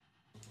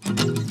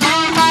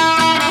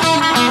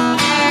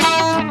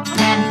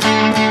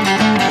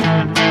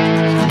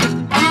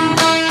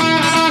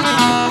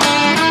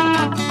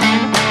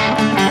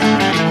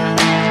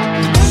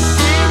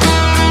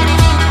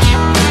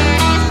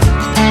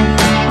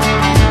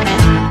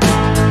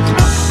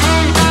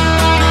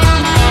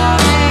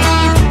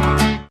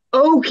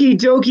Okie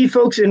dokie,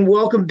 folks, and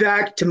welcome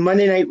back to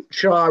Monday Night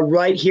Shaw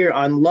right here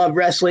on Love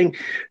Wrestling.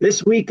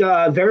 This week,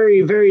 very,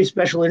 very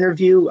special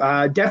interview.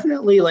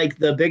 Definitely like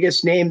the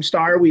biggest name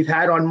star we've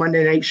had on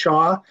Monday Night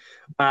Shaw.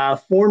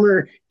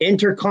 Former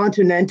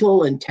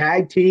Intercontinental and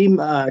Tag Team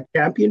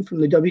champion from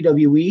the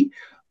WWE,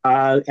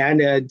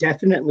 and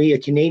definitely a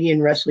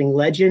Canadian wrestling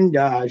legend,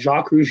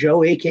 Jaques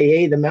Rougeau,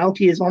 a.k.a. The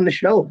Mountie, is on the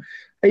show.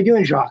 How you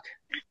doing, Jaques?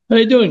 How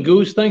you doing,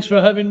 Goose? Thanks for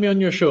having me on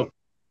your show.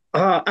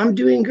 I'm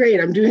doing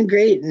great.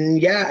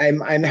 And yeah,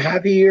 I'm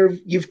happy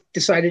you've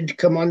decided to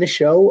come on the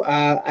show.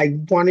 I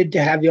wanted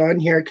to have you on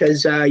here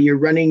because you're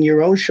running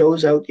your own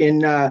shows out in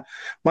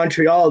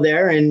Montreal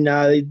there, and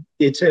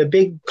it's a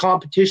big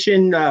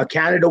competition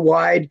Canada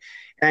wide,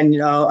 and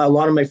a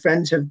lot of my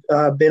friends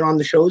have been on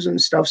the shows and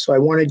stuff. So I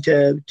wanted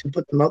to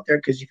put them out there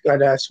because you've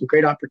got some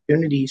great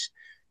opportunities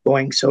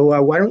going.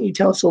 So why don't you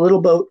tell us a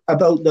little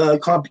about the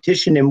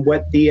competition and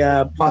what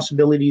the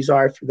possibilities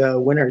are for the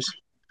winners?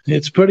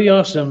 It's pretty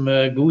awesome,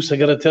 Goose. I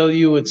got to tell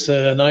you, it's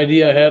an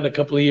idea I had a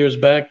couple of years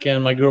back,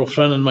 and my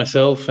girlfriend and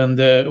myself, and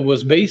it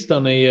was based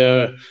on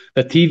a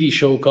TV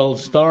show called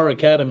Star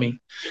Academy,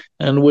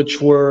 and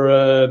which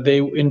were they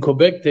in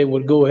Quebec. They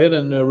would go ahead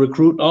and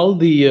recruit all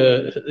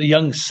the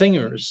young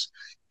singers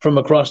from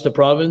across the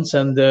province,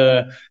 and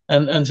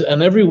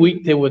every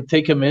week they would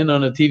take them in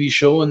on a TV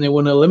show, and they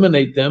would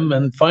eliminate them,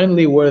 and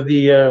finally, where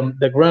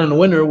the grand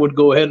winner would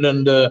go ahead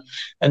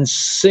and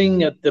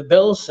sing at the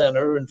Bell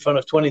Center in front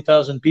of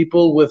 20,000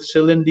 people with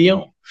Celine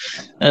Dion,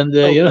 and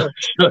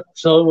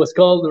so it was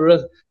called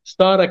the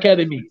Star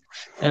Academy.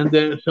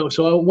 And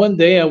so one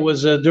day I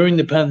was during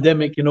the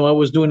pandemic, I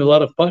was doing a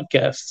lot of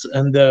podcasts,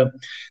 and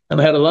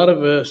I had a lot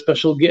of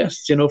special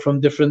guests,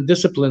 from different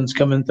disciplines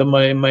come into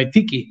my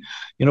tiki,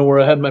 where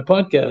I had my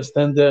podcast,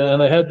 and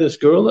I had this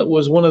girl that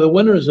was one of the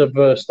winners of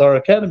Star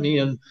Academy,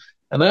 and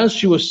as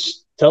she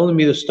was telling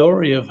me the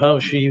story of how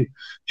she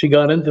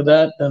got into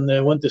that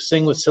and went to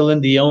sing with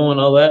Celine Dion and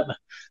all that.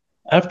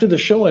 After the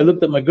show, I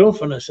looked at my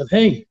girlfriend and I said,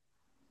 "Hey,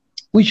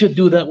 we should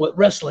do that with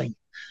wrestling.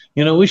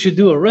 We should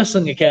do a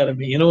wrestling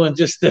academy, and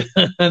just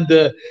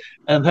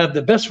and have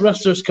the best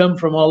wrestlers come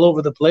from all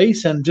over the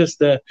place, and just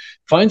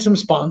find some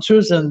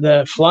sponsors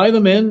and fly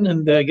them in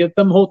and get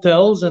them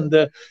hotels and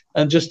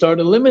just start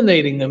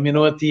eliminating them,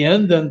 at the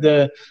end. And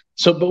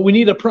but we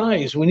need a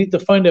prize. We need to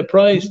find a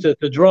prize to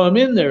draw them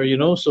in there,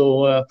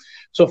 So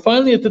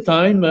finally, at the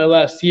time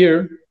last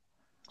year,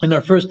 in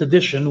our first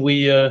edition,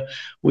 we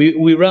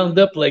round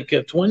up like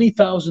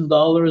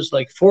 $20,000,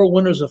 like 4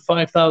 winners of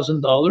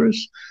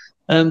 $5,000.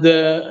 And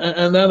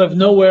out of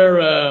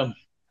nowhere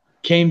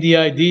came the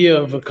idea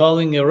of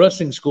calling a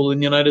wrestling school in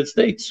the United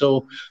States.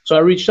 So I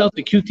reached out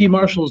to QT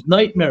Marshall's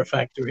Nightmare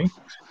Factory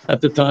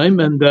at the time,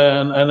 and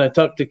I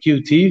talked to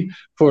QT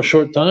for a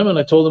short time, and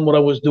I told him what I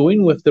was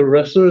doing with the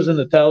wrestlers and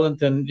the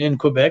talent in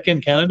Quebec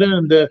and Canada,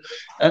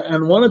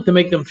 and wanted to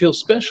make them feel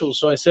special.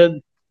 So I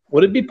said,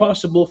 would it be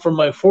possible for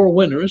my 4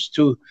 winners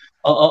to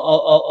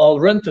I'll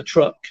rent a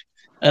truck,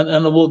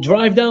 and we'll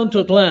drive down to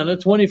Atlanta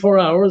 24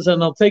 hours,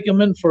 and I'll take them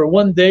in for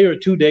 1 day or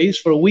 2 days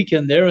for a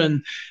weekend there,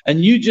 and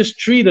you just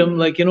treat them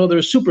like, they're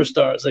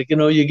superstars. Like,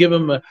 you give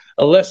them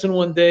a lesson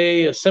 1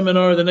 day, a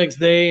seminar the next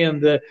day,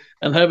 and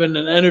having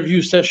an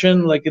interview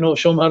session, like,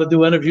 show them how to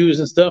do interviews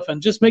and stuff,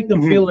 and just make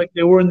them feel like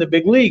they were in the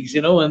big leagues,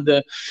 and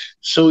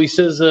so he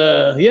says,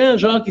 yeah,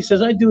 Jaques, he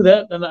says, I do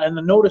that. And I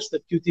noticed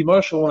that QT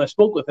Marshall, when I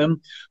spoke with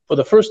him for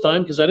the first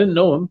time, because I didn't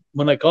know him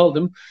when I called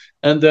him,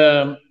 and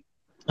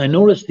I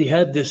noticed he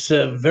had this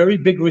very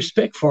big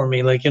respect for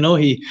me, like,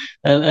 he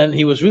and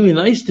he was really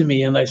nice to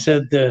me. And I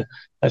said,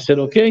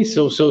 okay,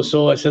 so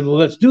I said, well,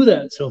 let's do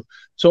that.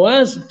 So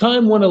as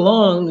time went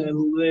along,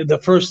 the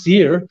first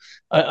year,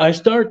 I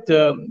start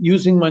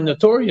using my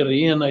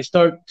notoriety, and I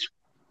start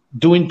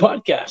doing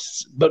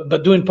podcasts,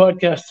 but doing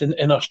podcasts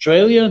in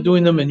Australia,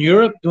 doing them in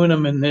Europe, doing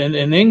them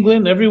in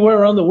England, everywhere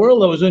around the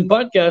world. I was doing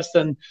podcasts,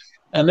 and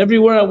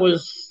everywhere I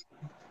was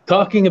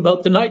talking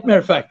about the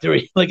Nightmare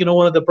Factory, like,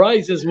 one of the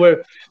prizes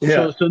where,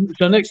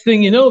 so next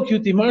thing you know,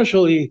 QT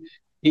Marshall,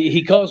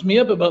 he calls me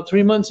up about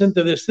 3 months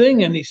into this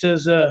thing, and he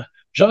says,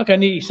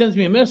 Jaques, he sends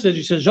me a message.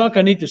 He says, Jaques,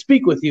 I need to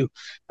speak with you.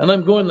 And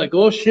I'm going like,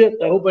 oh shit,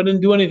 I hope I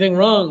didn't do anything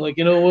wrong. Like,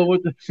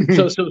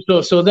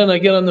 so then I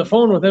get on the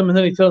phone with him, and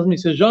then he tells me,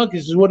 he says, Jaques,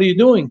 he says, what are you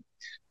doing?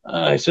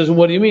 I says,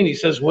 what do you mean? He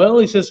says,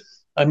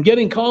 I'm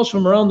getting calls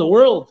from around the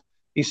world.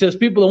 He says,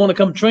 people that want to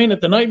come train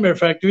at the Nightmare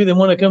Factory, they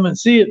want to come and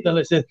see it. And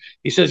I said,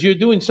 he says, you're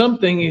doing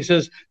something. He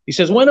says,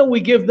 why don't we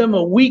give them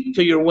a week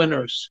to your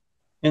winners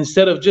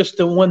instead of just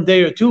a 1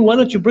 day or 2? Why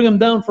don't you bring them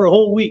down for a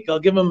whole week? I'll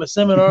give them a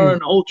seminar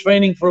and a whole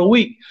training for a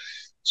week.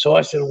 So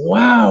I said,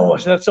 wow,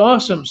 that's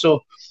awesome. So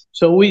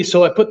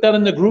I put that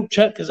in the group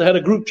chat, because I had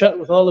a group chat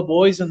with all the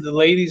boys and the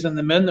ladies and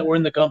the men that were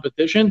in the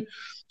competition.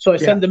 So I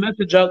send the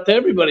message out to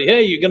everybody.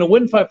 Hey, you're going to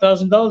win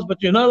 $5,000,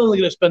 but you're not only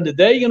going to spend a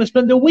day, you're going to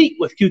spend a week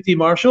with QT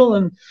Marshall.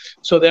 And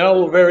so they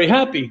all were very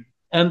happy.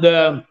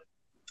 And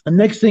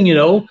next thing you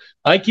know,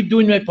 I keep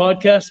doing my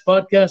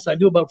podcasts. I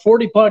do about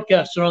 40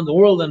 podcasts around the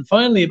world. And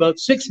finally, about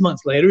 6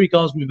 months later, he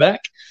calls me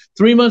back,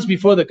 3 months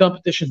before the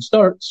competition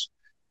starts.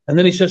 And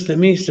then he says to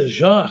me, he says,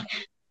 Jaques,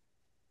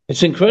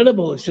 it's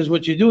incredible. He says,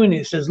 what you're doing?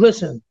 He says,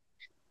 listen,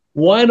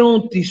 why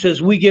don't, he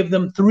says, we give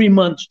them 3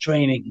 months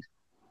training?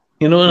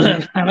 And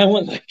I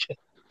went like,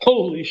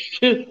 holy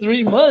shit,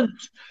 3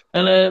 months.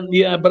 And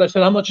yeah, but I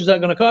said, how much is that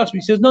going to cost me?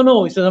 He says,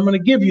 no. He says, I'm going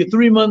to give you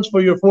 3 months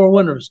for your 4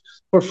 winners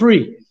for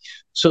free.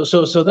 So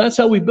that's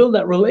how we build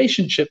that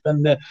relationship.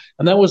 And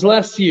that was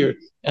last year.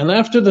 And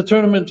after the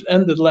tournament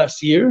ended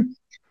last year,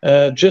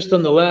 just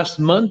on the last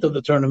month of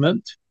the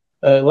tournament,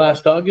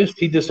 last August,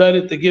 he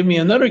decided to give me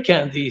another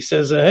candy. He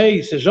says, hey,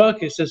 he says,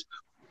 Jacques, he says,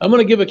 I'm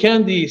going to give a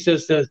candy, he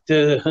says,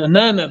 to a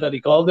Nana, that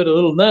he called it, a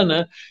little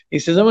Nana. He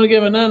says, I'm going to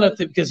give a Nana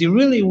because we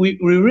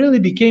really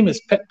became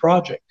his pet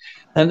project.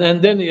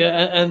 And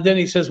then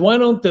he says, why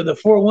don't the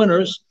 4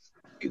 winners,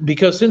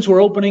 because since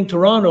we're opening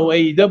Toronto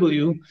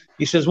AEW,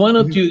 he says, why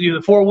don't you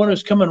the 4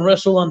 winners come and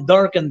wrestle on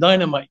Dark and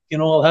Dynamite?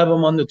 I'll have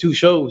them on the 2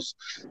 shows.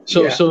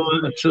 So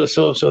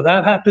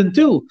that happened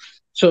too.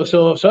 So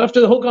after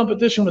the whole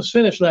competition was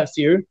finished last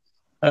year,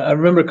 I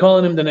remember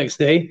calling him the next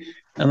day,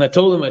 and I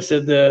told him, I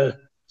said,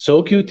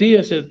 so QT,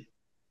 I said,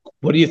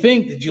 what do you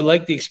think? Did you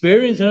like the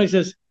experience? And he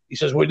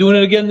says, we're doing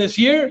it again this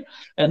year.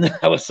 And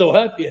I was so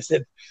happy. I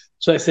said,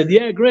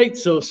 yeah, great.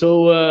 So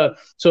a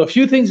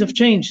few things have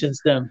changed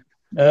since then.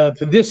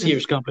 For this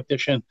year's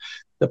competition,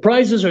 the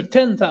prizes are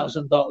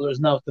 $10,000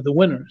 now to the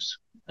winners.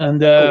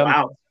 And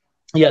wow.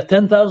 Yeah,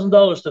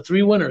 $10,000 to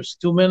 3 winners,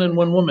 2 men and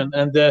 1 woman.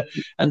 And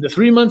the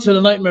 3 months of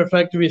the Nightmare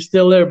Factory is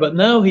still there. But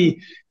now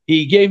he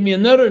gave me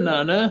another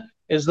Nana.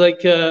 It's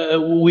like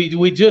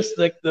we just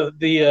like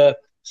the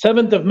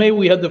 7th of May,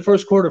 we had the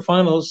first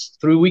quarterfinals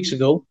 3 weeks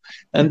ago.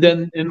 And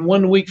then in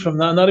 1 week from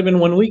now, not even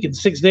 1 week, in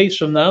 6 days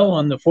from now,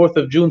 on the 4th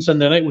of June,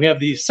 Sunday night, we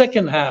have the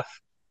second half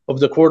of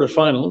the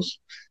quarterfinals.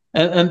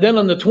 And then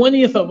on the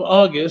 20th of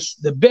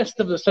August, the best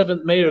of the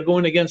 7th May are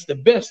going against the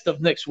best of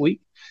next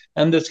week.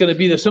 And it's going to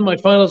be the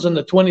semifinals on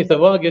the 20th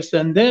of August.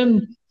 And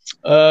then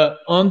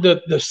on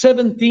the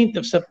 17th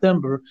of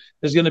September,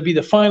 there's going to be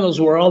the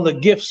finals where all the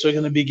gifts are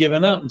going to be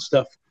given out and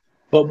stuff.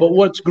 But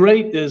what's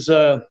great is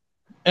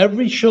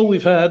every show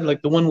we've had,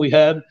 like the one we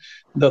had,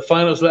 the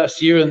finals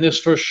last year, and this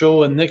first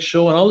show and next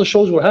show, and all the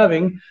shows we're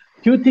having,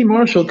 QT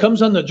Marshall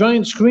comes on the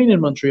giant screen in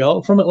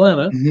Montreal from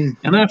Atlanta.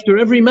 And after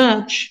every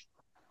match,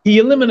 he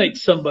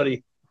eliminates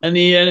somebody, and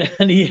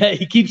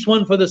he keeps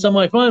one for the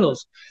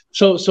semifinals.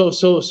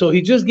 So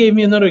he just gave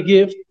me another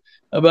gift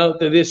about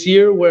this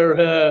year,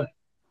 where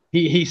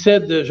he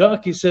said,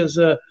 Jacques, he says,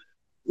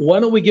 why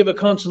don't we give a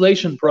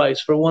consolation prize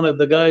for one of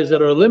the guys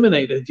that are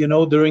eliminated,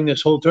 during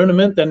this whole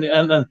tournament, and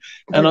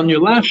on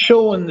your last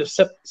show on the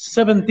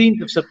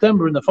 17th of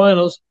September in the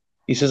finals,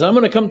 he says, I'm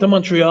going to come to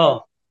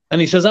Montreal, and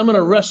he says, I'm going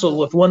to wrestle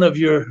with one of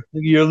your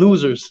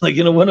losers, like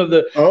one of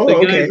the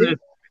guys that.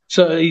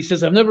 So he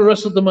says, I've never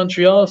wrestled in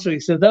Montreal. So he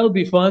said, that'll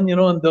be fun, and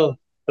it'll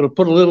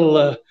put a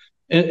little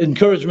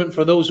encouragement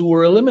for those who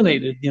were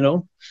eliminated,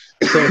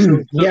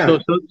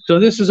 So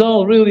this is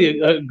all really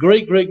a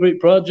great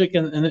project.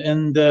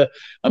 And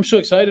I'm so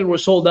excited. We're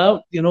sold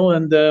out,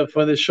 and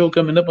for this show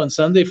coming up on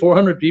Sunday,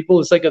 400 people.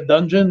 It's like a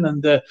dungeon,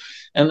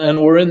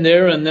 and we're in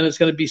there. And then it's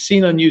going to be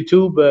seen on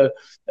YouTube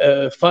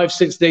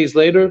 5-6 days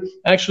later.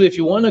 Actually, if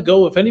you want to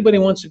go, if anybody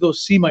wants to go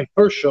see my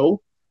first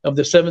show of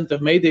the 7th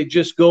of May, they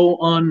just go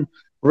on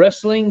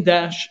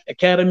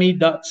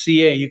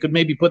wrestling-academy.ca. You could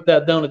maybe put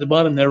that down at the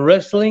bottom there,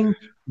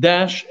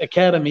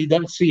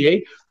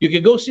 wrestling-academy.ca. You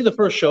could go see the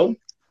first show,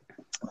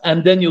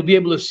 and then you'll be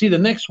able to see the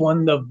next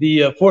one of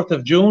the 4th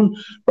of June,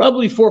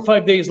 probably 4 or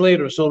 5 days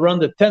later. So around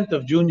the 10th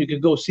of June, you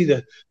could go see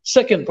the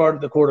second part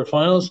of the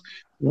quarterfinals,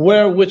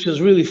 which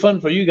is really fun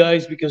for you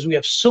guys, because we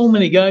have so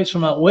many guys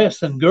from out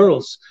west and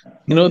girls,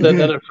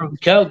 that are from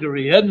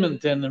Calgary,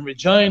 Edmonton, and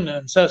Regina,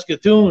 and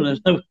Saskatoon,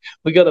 and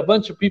we got a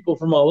bunch of people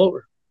from all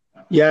over.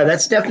 Yeah,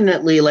 that's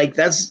definitely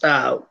that's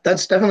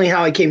definitely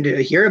how I came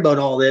to hear about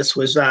all this.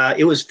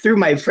 It was through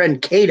my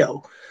friend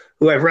Cato,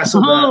 who I've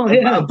wrestled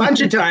a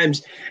bunch of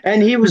times,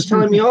 and he was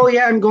telling me, "Oh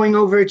yeah, I'm going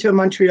over to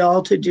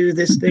Montreal to do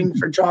this thing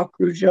for Jaques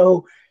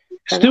Rougeau."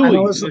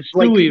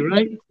 Stewie,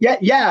 right?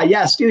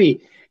 Yeah,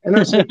 Stewie. And I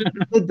was like,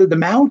 the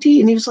Mountie,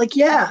 and he was like,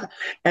 yeah,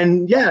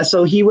 and yeah.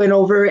 So he went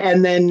over,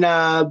 and then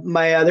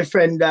my other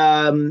friend,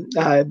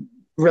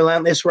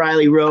 Relentless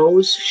Riley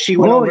Rose, she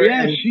went over.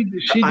 Yeah, and she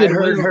I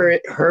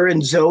heard her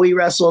and Zoe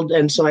wrestled,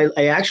 and so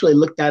I actually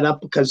looked that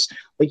up because,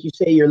 like you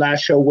say, your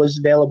last show was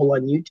available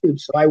on YouTube,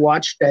 so I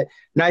watched it,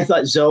 and I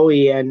thought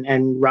Zoe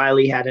and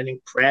Riley had an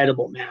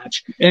incredible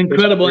match.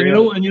 Incredible,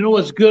 and you know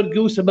what's good,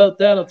 Goose, about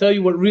that? I'll tell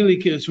you what really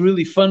is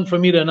really fun for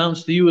me to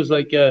announce to you is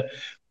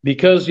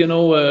because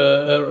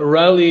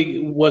Riley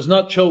was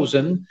not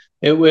chosen.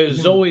 It was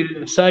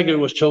Zoe Sager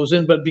was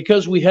chosen, but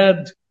because we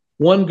had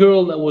one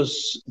girl that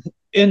was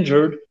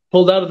injured,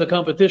 pulled out of the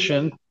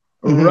competition,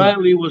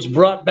 Riley was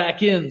brought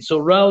back in. So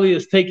Riley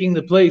is taking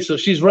the place. So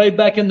she's right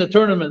back in the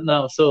tournament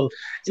now. So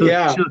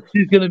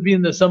she's going to be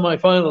in the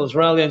semifinals,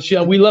 Riley. And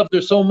we loved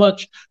her so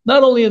much,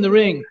 not only in the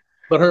ring,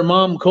 but her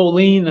mom,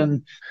 Colleen,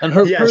 and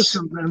her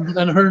person,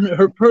 and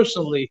her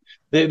personally.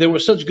 They were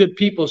such good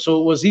people. So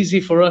it was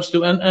easy for us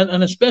to,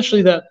 and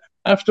especially that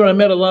after I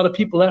met a lot of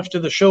people after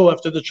the show,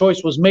 after the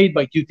choice was made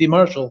by QT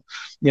Marshall,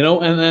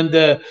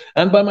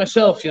 and by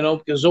myself,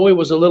 because Zoe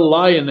was a little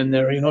lion in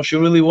there, she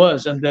really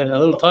was, and a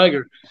little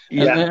tiger,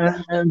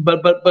 Yeah.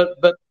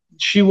 but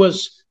she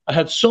was. I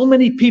had so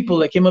many people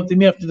that came up to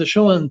me after the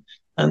show and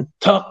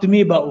talked to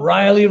me about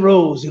Riley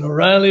Rose,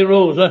 Riley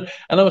Rose, and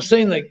I was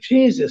saying like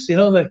Jesus,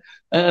 and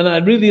I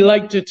really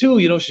liked her too.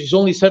 She's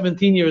only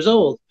 17 years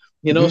old.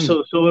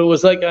 So it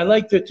was like I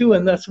liked her too,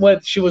 and that's why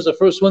she was the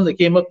first one that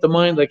came up to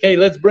mind. Like, hey,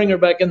 let's bring her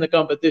back in the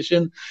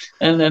competition,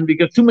 and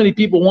because too many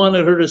people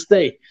wanted her to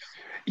stay.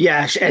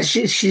 Yeah,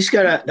 she's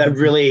got a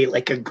really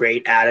like a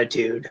great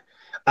attitude.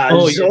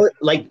 Yeah.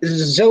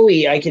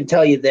 Zoe, I can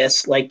tell you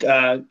this,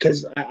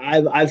 because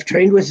I've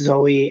trained with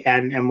Zoe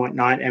and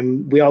whatnot,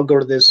 and we all go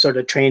to this sort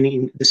of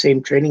the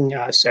same training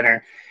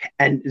center,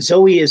 and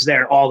Zoe is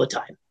there all the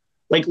time,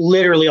 like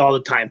literally all the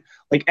time.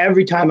 Like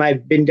every time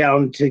I've been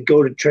down to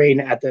go to train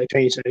at the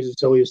training center,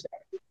 Zoe is there.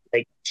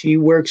 Like she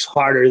works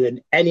harder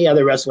than any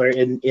other wrestler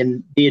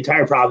in the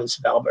entire province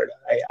of Alberta.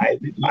 I'll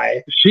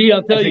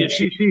tell you,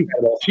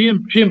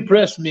 she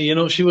impressed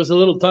me. She was a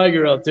little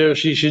tiger out there.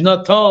 She's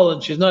not tall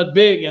and she's not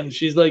big, and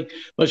she's like,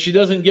 but she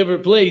doesn't give her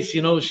place.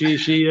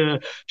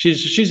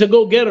 She's a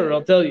go getter.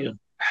 I'll tell you.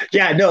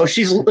 Yeah, no,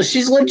 she's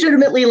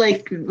legitimately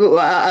like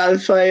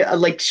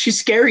she's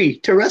scary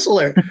to wrestle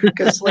her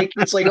because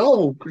it's like,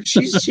 oh,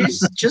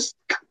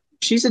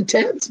 she's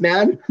intense,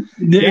 man.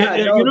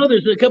 Yeah, no.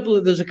 There's a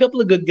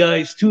couple of good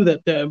guys too.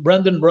 That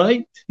Brandon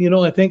Bright,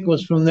 I think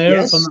was from there.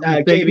 Yes,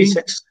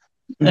 KB6.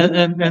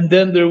 And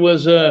then there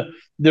was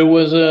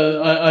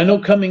I know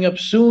coming up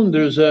soon.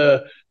 There's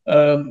a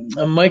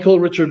Michael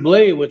Richard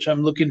Blay, which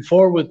I'm looking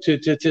forward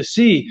to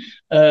see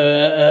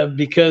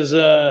because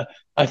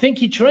I think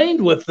he trained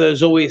with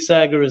Zoe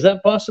Sager. Is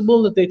that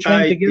possible that they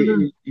trained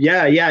together?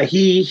 Yeah.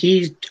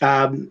 He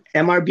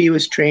MRB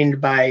was trained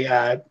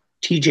by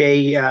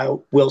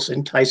TJ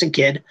Wilson, Tyson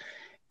Kidd,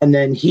 and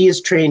then he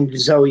has trained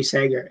Zoe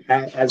Sager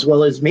as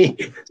well as me.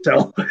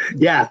 So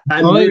yeah,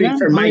 I'm rooting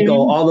for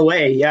Michael all the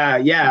way.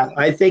 Yeah.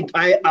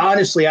 I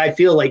honestly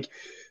feel like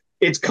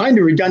it's kind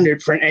of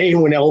redundant for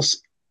anyone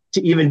else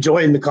to even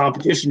join the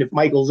competition if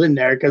Michael's in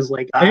there, because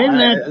that's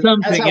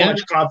how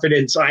much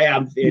confidence I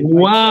have in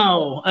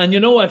Wow. And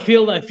I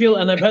feel,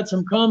 and I've had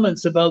some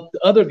comments about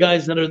other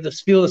guys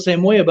that feel the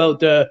same way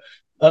about the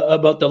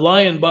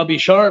Lion Bobby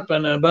Sharp,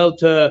 and about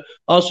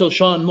also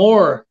Sean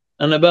Moore,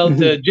 and about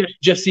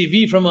Jesse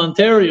V from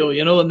Ontario,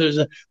 and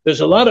there's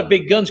a lot of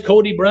big guns.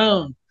 Cody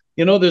Brown,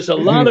 there's a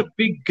lot of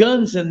big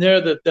guns in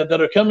there that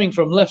are coming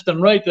from left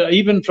and right,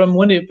 even from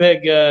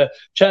Winnipeg.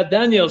 Chad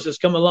Daniels has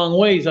come a long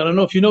ways. I don't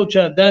know if you know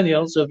Chad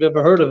Daniels. Have you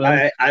ever heard of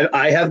him?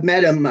 I have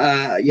met him.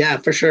 Yeah,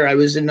 for sure. I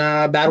was in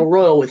Battle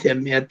Royal with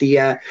him at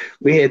the.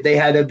 They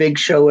had a big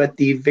show at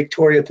the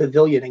Victoria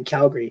Pavilion in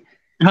Calgary.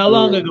 How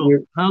long ago?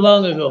 It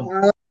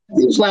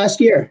was last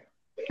year.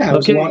 Yeah,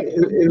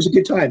 it was a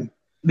good time.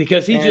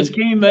 Because he just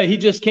came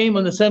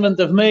on the 7th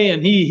of May,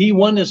 and he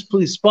won his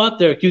spot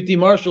there. QT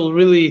Marshall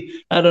really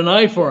had an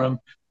eye for him,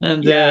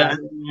 and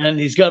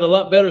he's got a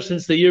lot better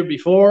since the year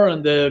before,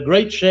 and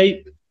great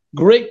shape,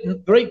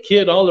 great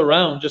kid all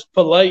around, just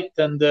polite,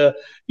 and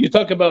you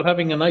talk about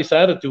having a nice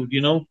attitude,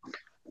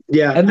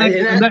 Yeah,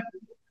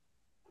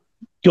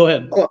 go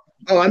ahead.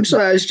 Oh, I'm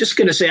sorry. I was just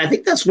going to say, I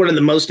think that's one of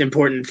the most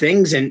important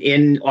things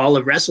in all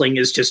of wrestling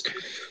is just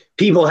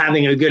people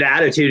having a good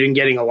attitude and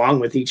getting along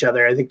with each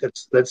other. I think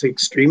that's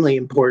extremely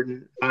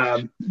important.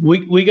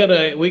 We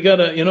gotta,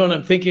 and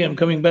I'm thinking, I'm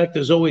coming back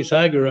to Zoe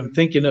Sager. I'm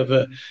thinking of,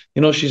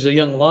 she's a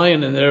young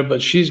lion in there,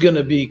 but she's going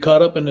to be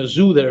caught up in the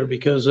zoo there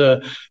because,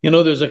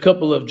 there's a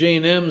couple of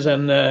Jane M's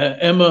and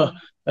Emma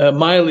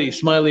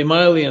Smiley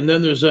Miley, and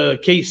then there's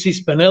Casey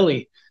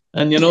Spinelli.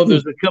 And,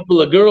 there's a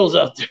couple of girls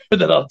out there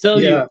that I'll tell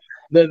you,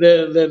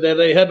 that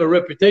they have a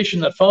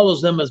reputation that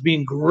follows them as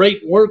being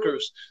great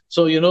workers.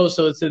 So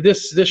so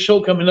it's this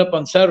show coming up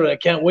on Saturday. I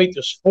can't wait.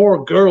 There's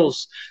 4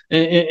 girls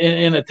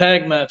in a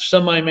tag match,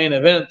 semi-main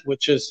event,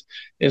 which is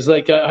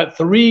like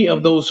 3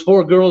 of those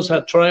 4 girls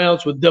had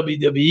tryouts with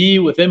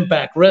WWE, with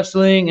Impact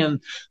Wrestling, and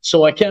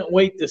so I can't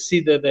wait to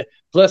see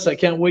plus I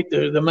can't wait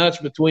the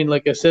match between,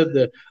 like I said,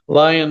 the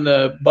Lion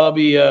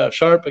Bobby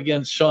Sharp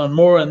against Sean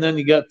Moore, and then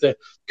you got the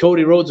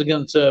Cody Rhodes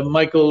against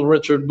Michael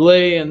Richard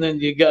Blay, and then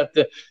you got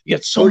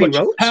so much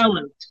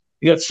talent.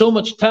 You got so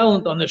much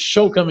talent on this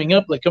show coming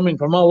up, like coming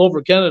from all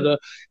over Canada.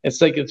 It's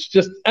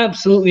just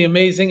absolutely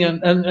amazing.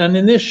 And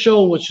in this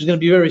show, which is going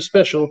to be very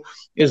special,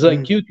 is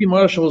like QT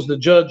Marshall is the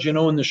judge,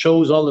 in the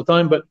shows all the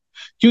time. But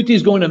QT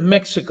is going to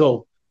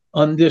Mexico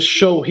on this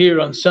show here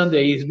on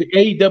Sunday. The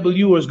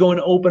AEW is going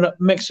to open up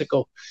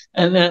Mexico,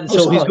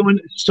 he's going.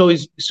 So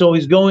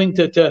he's going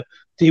to.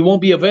 He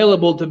won't be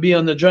available to be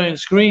on the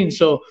giant screen.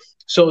 So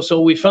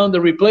we found the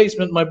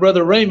replacement, my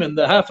brother Raymond,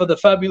 the half of the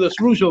fabulous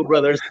Rougeau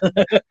brothers.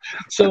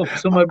 so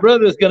my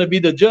brother is going to be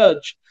the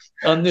judge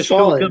on this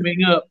show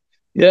coming up.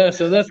 Yeah,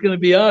 so that's going to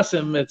be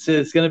awesome. It's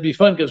going to be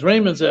fun because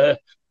Raymond's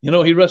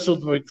he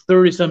wrestled for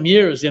 30 some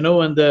years, and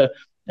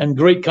and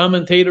great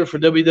commentator for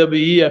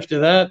WWE after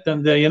that.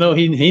 And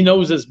he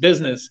knows his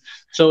business,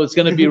 so it's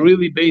going to be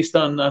really based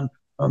on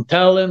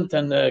talent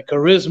and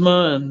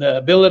charisma and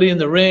ability in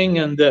the ring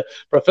and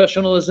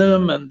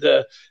professionalism. And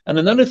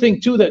another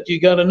thing too that you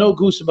got to know,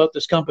 Goose, about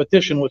this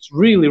competition, what's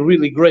really,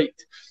 really great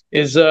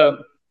is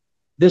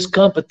this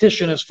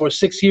competition is for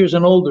 6 years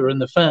and older in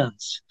the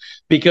fans,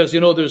 because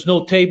there's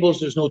no tables,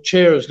 there's no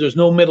chairs, there's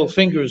no middle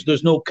fingers,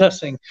 there's no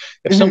cussing.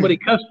 If somebody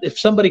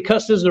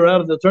cusses, they're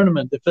out of the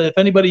tournament. If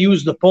anybody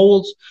used the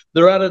poles,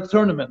 they're out of the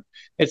tournament.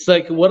 It's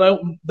like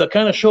the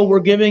kind of show we're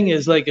giving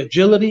is like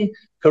agility,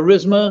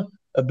 charisma,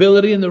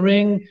 ability in the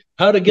ring,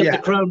 how to get the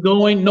crowd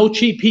going, no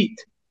cheap heat.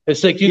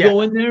 It's like you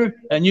go in there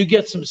and you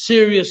get some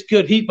serious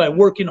good heat by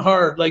working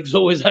hard, like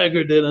Zoe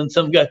Zager did on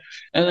some guy.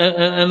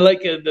 And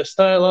like the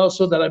style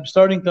also that I'm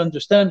starting to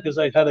understand, because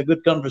I had a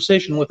good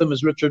conversation with him,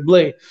 is Richard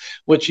Blay,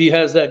 which he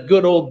has that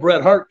good old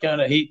Bret Hart kind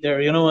of heat there,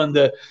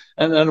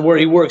 and where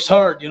he works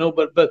hard,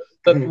 but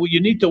you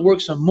need to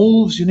work some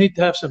moves, you need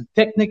to have some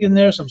technique in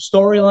there, some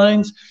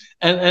storylines,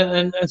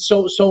 and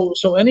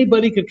so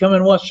anybody could come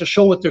and watch the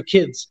show with their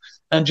kids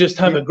and just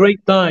have a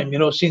great time,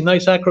 see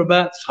nice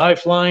acrobats, high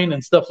flying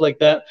and stuff like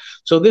that.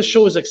 So this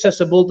show is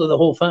accessible to the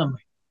whole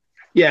family.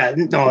 Yeah,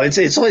 no,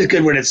 it's always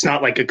good when it's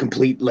not like a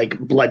complete like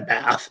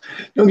bloodbath.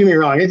 Don't get me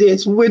wrong.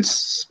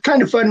 It's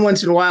kind of fun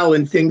once in a while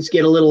when things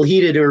get a little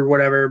heated or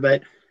whatever,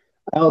 but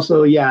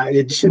also,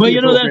 it should be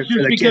appropriate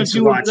for the kids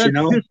to watch,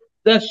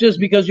 That's just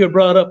because you're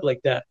brought up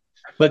like that.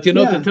 But to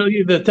tell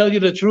you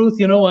the truth,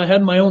 I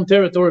had my own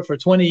territory for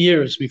 20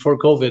 years before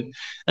COVID,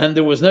 and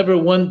there was never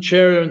one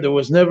chair, and there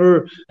was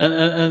never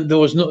and there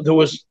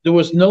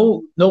was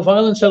no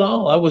violence at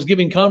all. I was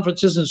giving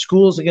conferences in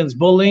schools against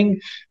bullying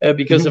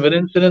because of an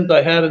incident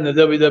I had in the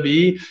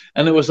WWE,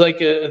 and it was like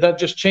that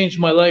just changed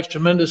my life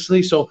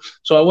tremendously. So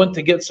I went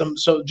to get some.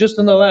 So just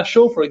in the last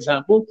show, for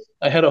example,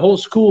 I had a whole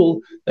school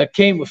that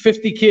came with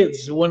 50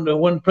 kids.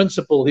 One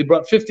principal, he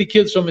brought 50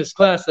 kids from his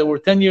class that were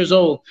 10 years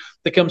old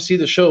to come see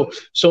the show.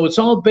 So it's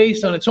all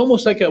based on, it's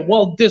almost like a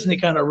Walt Disney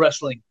kind of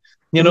wrestling,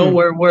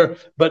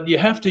 but you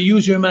have to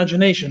use your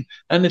imagination.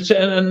 And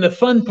and the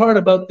fun part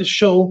about this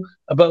show,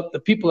 about the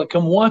people that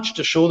come watch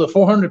the show, the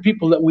 400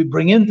 people that we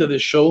bring into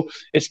this show,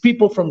 it's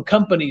people from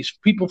companies,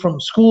 people from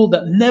school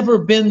that never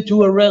been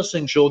to a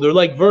wrestling show. They're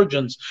like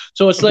virgins.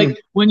 So it's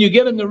like when you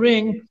get in the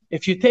ring,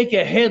 if you take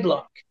a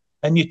headlock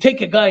and you take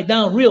a guy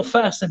down real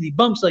fast and he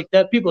bumps like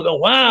that, people go,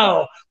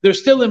 wow. They're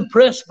still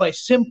impressed by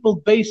simple,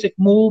 basic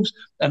moves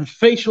and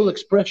facial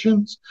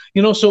expressions.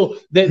 So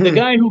the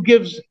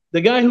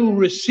guy who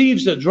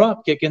receives a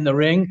drop kick in the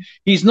ring,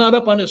 he's not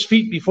up on his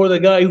feet before the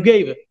guy who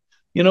gave it.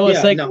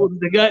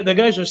 The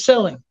guys are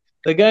selling.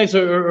 The guys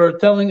are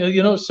telling,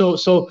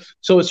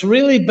 so it's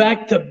really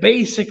back to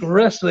basic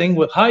wrestling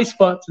with high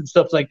spots and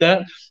stuff like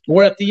that,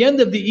 where at the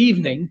end of the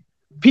evening,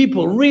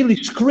 people really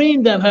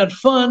screamed and had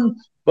fun,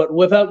 but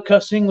without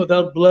cussing,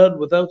 without blood,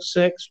 without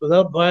sex,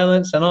 without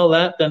violence and all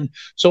that. And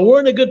so we're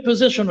in a good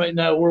position right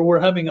now where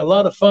we're having a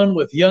lot of fun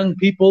with young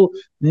people,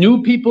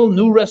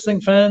 new wrestling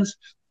fans.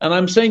 And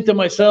I'm saying to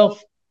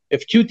myself,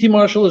 if QT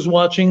Marshall is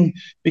watching,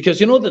 because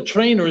the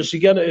trainers,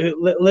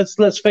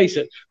 let's face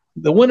it,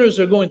 the winners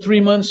are going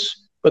 3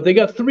 months, but they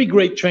got 3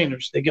 great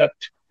trainers. They got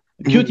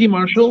QT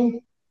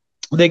Marshall.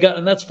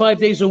 And that's 5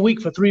 days a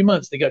week for 3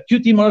 months. They got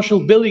QT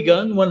Marshall, Billy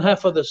Gunn, one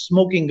half of the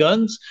Smoking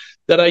Guns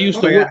that I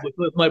used to work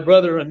with my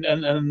brother and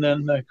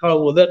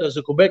Carl Willett as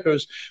the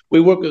Quebecers.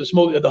 We work with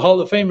the Hall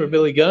of Famer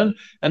Billy Gunn,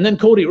 and then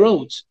Cody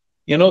Rhodes.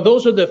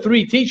 Those are the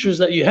 3 teachers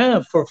that you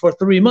have for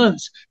 3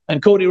 months.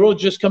 And Cody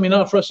Rhodes just coming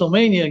off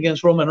WrestleMania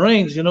against Roman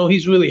Reigns.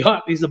 He's really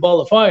hot. He's the ball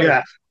of fire.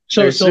 Yeah.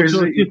 So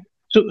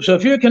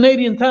if you're a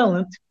Canadian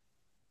talent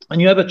and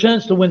you have a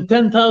chance to win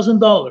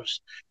 $10,000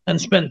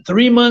 and spend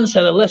 3 months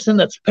at a lesson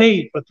that's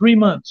paid for 3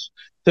 months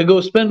to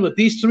go spend with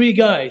these 3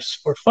 guys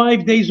for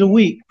 5 days a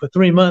week for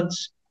 3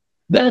 months,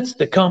 that's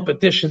the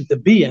competition to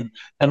be in.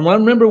 And I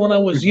remember when I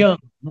was young,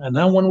 and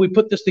now when we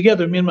put this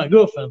together, me and my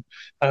girlfriend,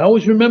 I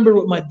always remember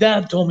what my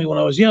dad told me when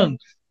I was young.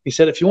 He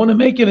said, if you want to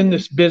make it in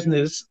this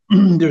business,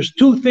 there's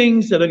 2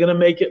 things that are going to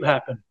make it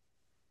happen.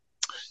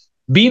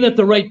 Being at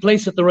the right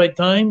place at the right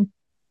time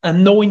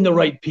and knowing the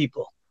right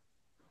people.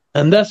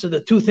 And that's the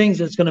 2 things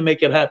that's going to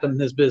make it happen in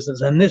this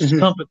business. And this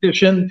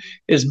competition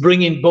is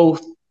bringing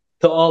both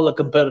to all the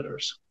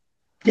competitors.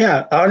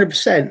 Yeah,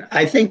 100%.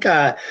 I think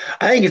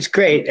it's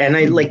great, and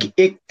I like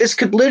it. This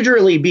could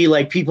literally be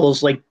like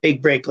people's like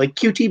big break, like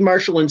QT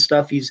Marshall and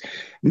stuff. He's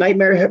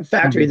Nightmare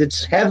Factory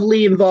that's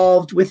heavily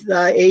involved with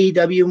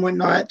AEW and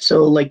whatnot.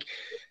 So like,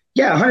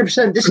 yeah,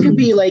 100%. This could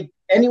be like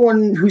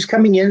anyone who's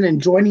coming in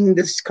and joining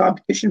this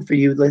competition for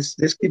you.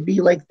 This could be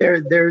like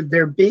their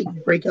big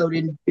breakout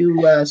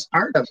into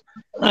stardom.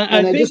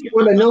 I just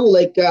want to know,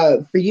 like,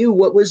 for you,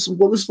 what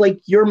was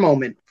like your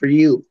moment for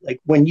you, like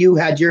when you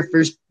had your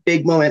first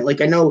big moment?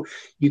 Like, I know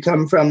you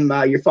come from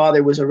your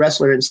father was a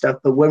wrestler and stuff,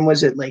 but when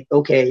was it like,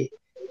 okay,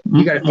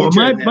 you got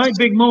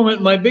to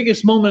my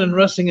biggest moment in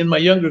wrestling in my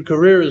younger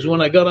career is when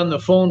I got on the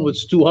phone with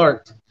Stu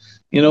Hart,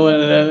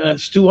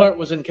 and Stu Hart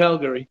was in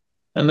Calgary.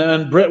 And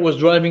then Brett was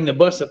driving the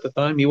bus at the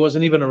time. He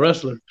wasn't even a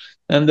wrestler.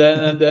 And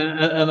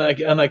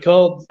I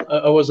called.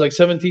 I was like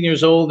 17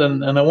 years old,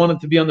 and I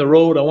wanted to be on the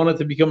road. I wanted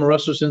to become a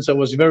wrestler since I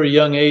was a very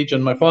young age.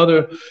 And my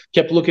father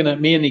kept looking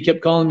at me, and he kept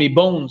calling me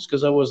Bones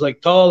because I was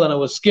like tall and I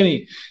was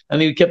skinny.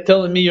 And he kept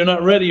telling me, "You're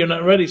not ready. You're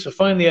not ready." So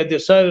finally, I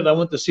decided I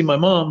went to see my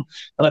mom,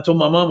 and I told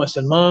my mom, I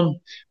said, "Mom,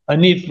 I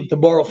need to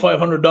borrow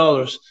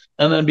 $500."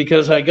 And then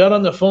because I got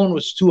on the phone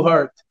with Stu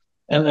Hart.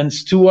 And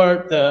Stu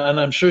Hart, and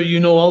I'm sure you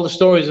know all the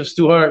stories of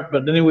Stu Hart,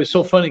 but anyway, it's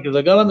so funny because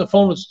I got on the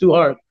phone with Stu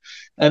Hart,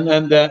 and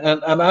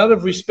out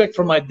of respect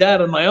for my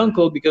dad and my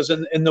uncle, because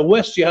in the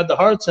West you had the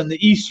Harts, and the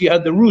East you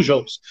had the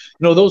Rougeaus.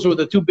 Those were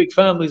the two big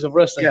families of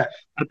wrestling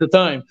at the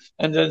time,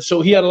 and then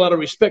so he had a lot of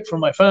respect for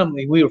my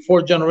family. We were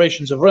 4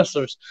 generations of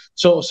wrestlers.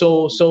 So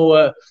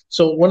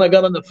when I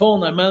got on the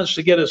phone, I managed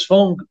to get his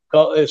phone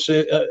call, his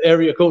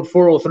area code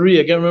 403.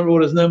 I can't remember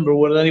what his number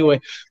was anyway,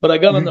 but I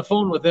got on the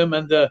phone with him,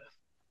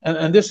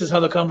 and this is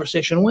how the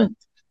conversation went.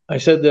 I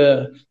said,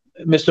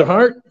 "Mr.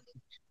 Hart,"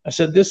 I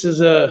said, "this is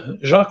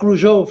Jacques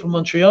Rougeau from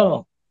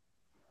Montreal."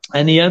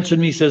 And he answered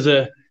me, says,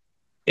 eh,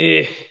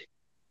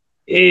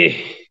 eh,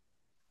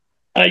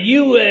 are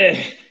you,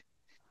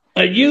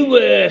 are you,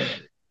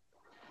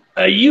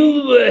 are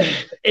you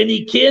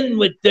any kin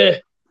with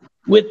the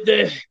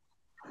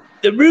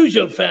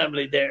Rougeau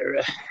family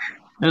there?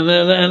 And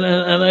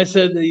I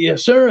said,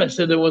 "Yes, sir." I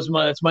said,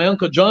 it's my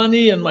uncle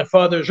Johnny and my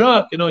father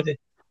Jacques.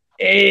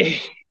 Eh,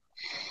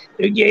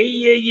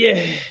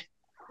 yeah.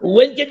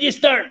 When can you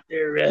start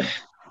there?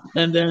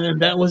 And then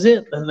that was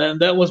it. And then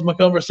that was my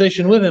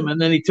conversation with him. And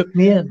then he took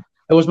me in.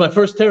 It was my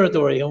first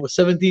territory. I was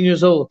 17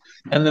 years old.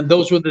 And then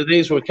those were the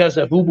days where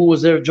Casa Hubu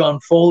was there, John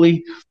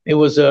Foley. It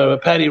was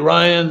Patty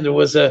Ryan. There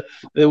was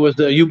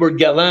Hubert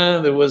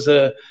Gallant. There was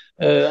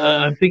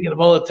I'm thinking of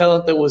all the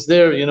talent that was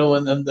there,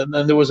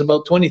 and there was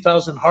about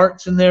 20,000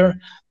 hearts in there,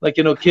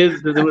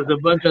 kids. There was a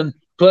bunch of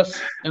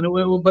plus,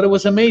 but it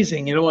was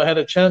amazing. I had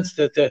a chance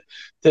that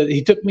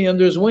he took me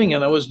under his wing,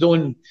 and I was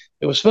doing.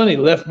 It was funny,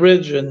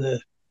 Lethbridge, and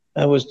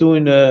I was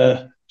doing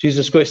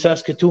Jesus Christ,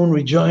 Saskatoon,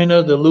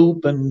 Regina, the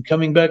loop, and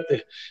coming back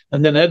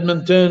and then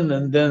Edmonton,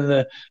 and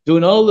then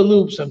doing all the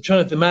loops. I'm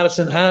trying to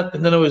Madison Hat,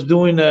 and then I was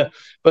doing,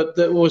 but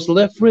it was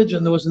Lethbridge,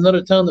 and there was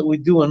another town that we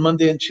do on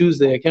Monday and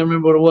Tuesday. I can't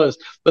remember what it was,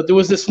 but there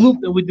was this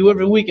loop that we do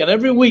every week, and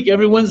every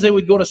Wednesday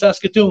we'd go to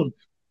Saskatoon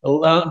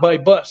by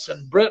bus,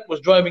 and Brett was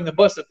driving the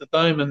bus at the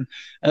time,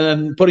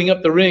 and putting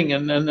up the ring,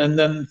 and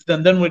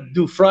then we'd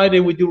do Friday,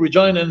 we'd do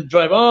Regina and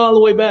drive all the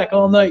way back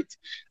all night,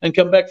 and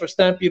come back for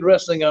Stampede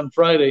Wrestling on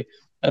Friday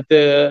at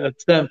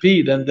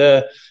Stampede, and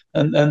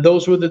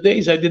those were the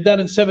days. I did that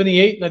in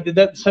 '78, and I did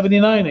that in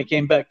 '79. I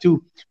came back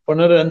too for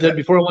another, and then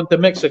before I went to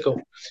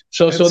Mexico.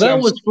 So that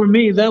was for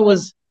me. That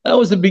was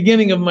the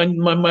beginning of my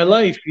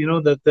life.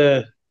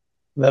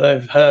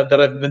 That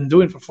I've been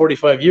doing for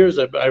 45 years.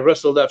 I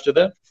wrestled after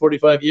that for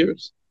 45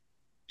 years.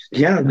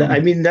 Yeah,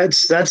 I mean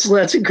that's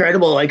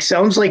incredible. Like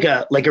sounds like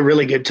a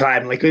really good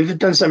time. Like we've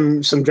done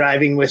some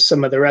driving with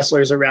some of the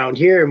wrestlers around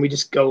here, and we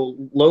just go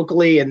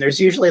locally. And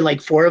there's usually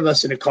like 4 of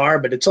us in a car,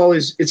 but it's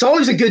always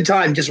a good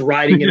time just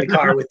riding in the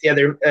car with the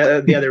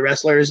other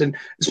wrestlers, and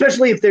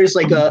especially if there's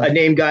like a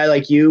name guy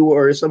like you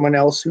or someone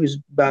else who's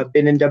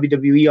been in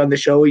WWE on the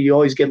show. You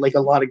always get like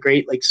a lot of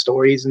great like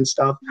stories and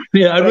stuff.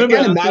 Yeah, I remember.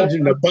 I can't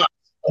imagine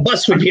a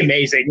bus would be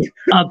amazing.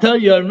 I'll tell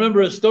you, I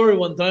remember a story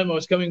one time. We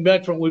were coming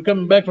back from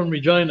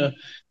Regina,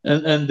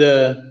 and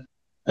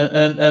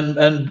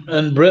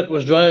Brett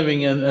was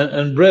driving,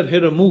 and Brett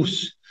hit a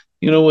moose,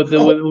 with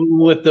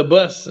the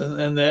bus,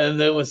 and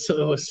it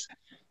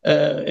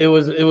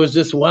was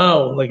just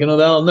wow,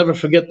 I'll never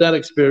forget that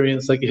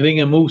experience, like hitting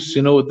a moose,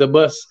 with the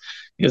bus,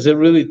 because it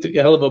really took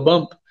a hell of a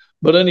bump.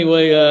 But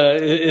anyway,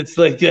 it's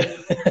like,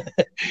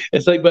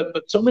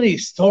 but so many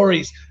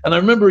stories. And I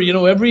remember,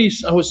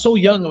 I was so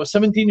young. I was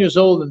 17 years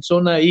old and so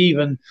naive,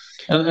 and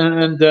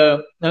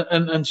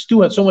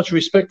Stu had so much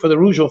respect for the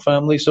Rougeau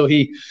family. So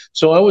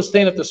I was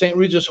staying at the St.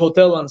 Regis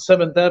Hotel on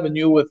 7th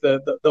Avenue with the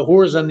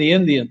whores and the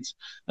Indians,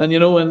 and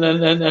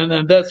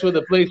that's where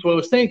the place where I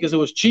was staying, because it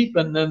was cheap,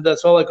 and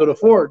that's all I could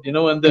afford,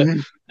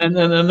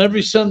 and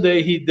every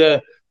Sunday he'd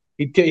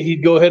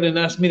go ahead and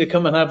ask me to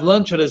come and have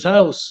lunch at his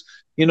house.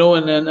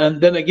 And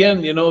then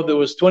again, there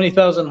was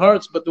 20,000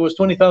 hearts, but there was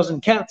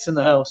 20,000 cats in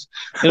the house.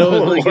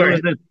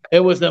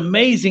 It was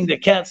amazing, the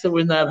cats that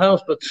were in that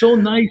house, but so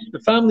nice. The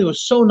family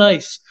was so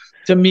nice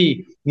to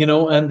me,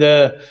 and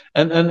at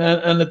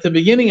the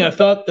beginning I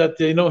thought that,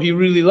 he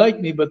really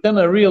liked me, but then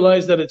I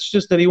realized that it's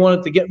just that he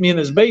wanted to get me in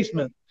his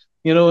basement,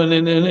 and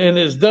in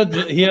his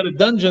dungeon, he had a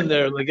dungeon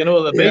there,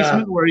 the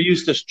basement where he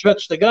used to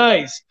stretch the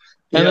guys.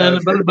 But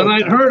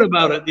I'd heard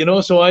about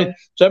it, so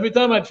every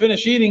time I'd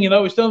finish eating, he'd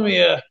always tell me,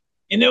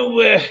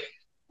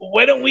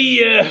 why don't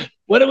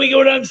we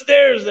go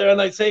downstairs there?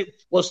 And I'd say,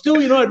 well, Stu,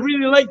 I'd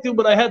really like to,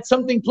 but I had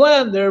something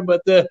planned there.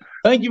 But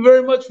thank you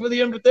very much for the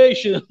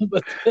invitation.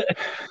 But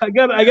I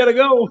gotta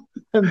go.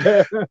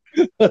 But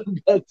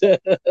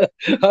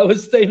I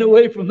was staying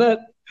away from that.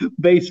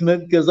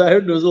 basement because I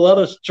heard there was a lot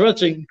of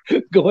stretching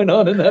going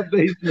on in that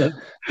basement.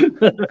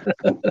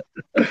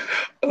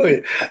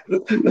 Oh,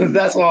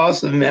 that's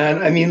awesome,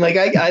 man. I mean, like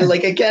I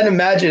can't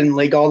imagine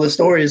like all the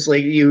stories,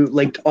 like you,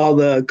 like all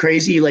the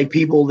crazy like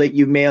people that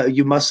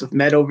you must have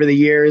met over the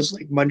years,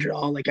 like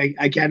Montreal. Like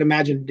I can't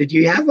imagine. Did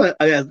you have a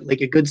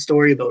like a good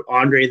story about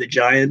Andre the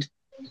Giant?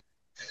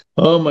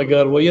 Oh my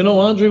God! Well,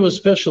 Andre was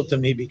special to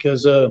me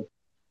because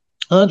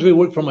Andre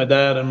worked for my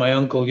dad and my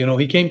uncle.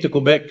 He came to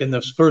Quebec, and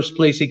the first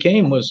place he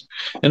came was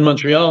in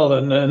Montreal.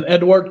 And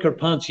Edouard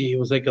Carpentier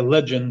was like a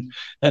legend,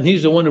 and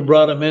he's the one who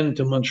brought him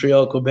into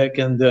Montreal, Quebec.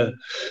 And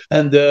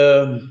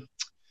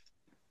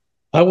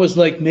I was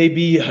like,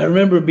 maybe I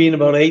remember being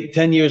about 8,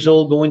 10 years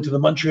old, going to the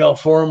Montreal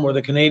Forum where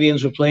the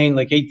Canadians were playing,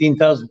 like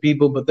 18,000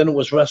 people. But then it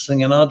was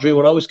wrestling, and Andre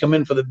would always come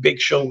in for the big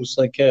shows,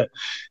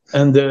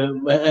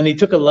 and he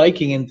took a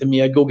liking into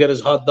me. I'd go get his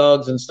hot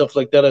dogs and stuff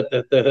like that at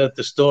the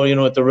store,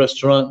 at the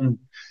restaurant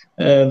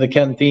and the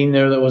canteen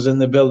there that was in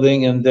the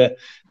building. And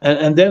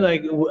then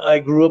I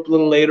grew up a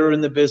little later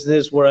in the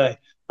business where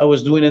I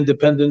was doing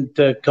independent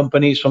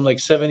companies from like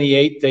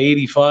 78 to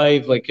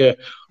 85.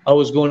 I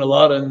was going a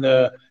lot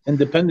in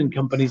independent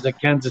companies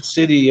like Kansas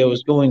City. I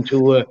was going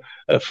to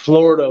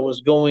Florida. I was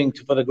going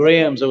for the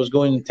Grahams. I was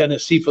going to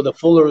Tennessee for the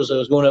Fullers. I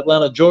was going to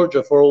Atlanta,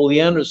 Georgia for Ole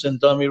Anderson,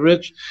 Tommy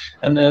Rich,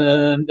 and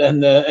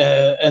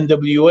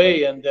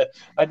NWA. And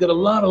I did a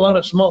lot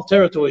of small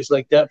territories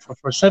like that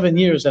for 7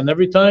 years. And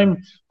every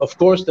time, of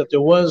course, that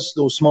there was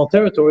those small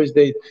territories,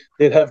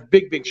 they'd have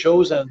big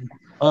shows, and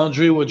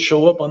Andre would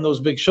show up on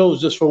those big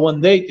shows just for one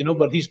date,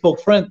 but he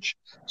spoke French.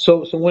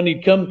 So when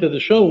he'd come to the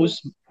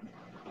shows,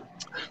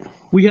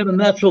 we had a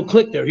natural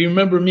click there. He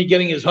remembered me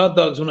getting his hot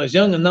dogs when I was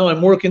young, and now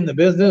I'm working the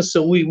business,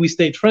 so we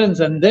stayed friends.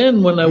 And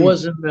then when I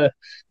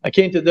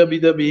came to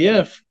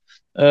WWF,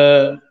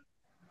 it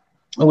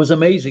was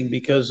amazing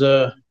because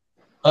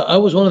I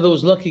was one of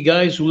those lucky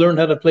guys who learned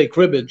how to play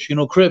cribbage.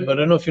 Crib. I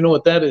don't know if you know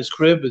what that is.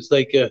 Crib. It's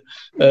like It's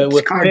a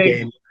with card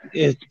pegs.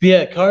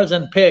 game. Cards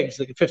and pegs,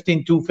 like a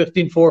 15-2,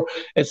 15-4.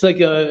 It's like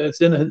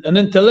it's an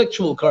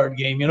intellectual card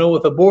game,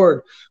 with a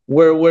board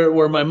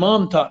where my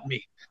mom taught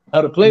me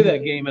how to play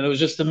that game. And it was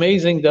just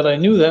amazing that I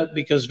knew that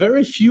because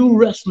very few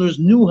wrestlers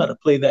knew how to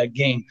play that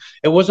game.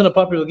 It wasn't a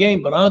popular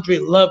game, but Andre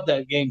loved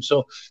that game.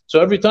 So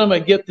every time I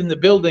get in the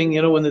building,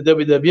 in the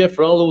WWF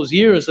for all those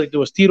years, like there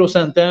was Tito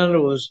Santana,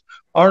 there was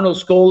Arnold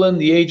Skolin,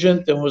 the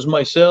agent, and was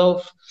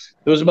myself.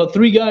 There was about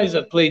 3 guys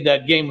that played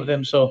that game with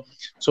him. So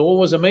what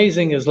was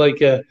amazing is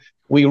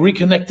we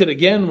reconnected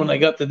again when I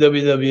got to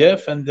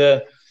WWF,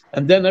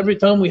 and then every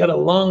time we had a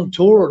long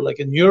tour, like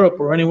in Europe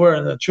or anywhere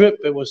on the trip,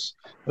 it was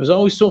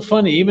always so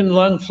funny. Even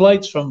long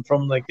flights from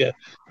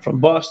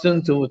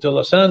Boston to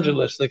Los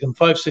Angeles, like in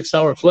 5-6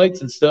 hour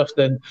flights and stuff.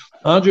 Then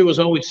Andre was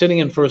always sitting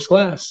in first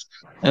class,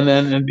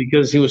 and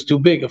because he was too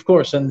big, of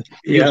course, and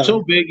he was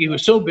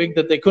so big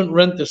that they couldn't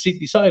rent the seat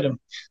beside him.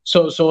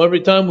 So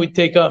every time we'd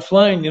take off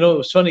flying, it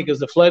was funny because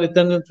the flight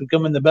attendants would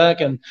come in the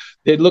back and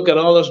they'd look at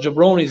all us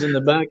jabronis in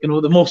the back,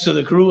 the most of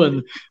the crew,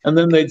 and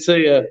then they'd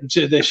say,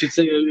 she'd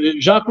say,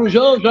 Jacques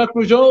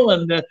Rougeau,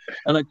 and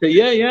I'd say,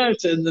 yeah,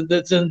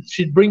 and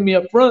she'd bring me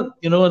up front,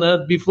 and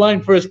I'd be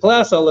flying first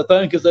class all the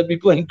time because I'd be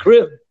playing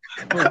crib.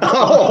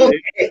 Oh,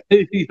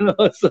 okay.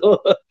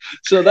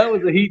 So that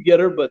was a heat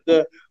getter, but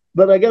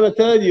I gotta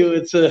tell you,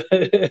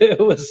 it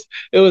was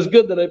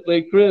good that I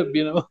played crib,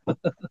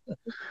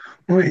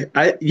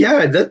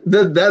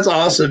 That's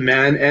awesome,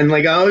 man. And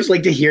like I always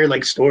like to hear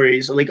like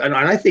stories, and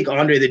I think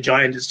Andre the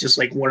Giant is just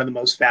like one of the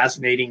most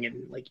fascinating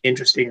and like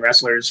interesting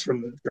wrestlers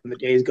from the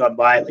days gone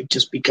by, like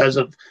just because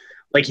of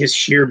like his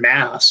sheer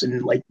mass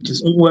and like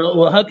just.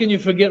 Well, how can you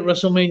forget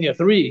WrestleMania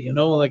 3?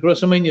 Like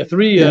WrestleMania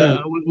 3,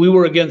 we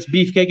were against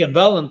Beefcake and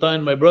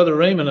Valentine, my brother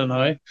Raymond and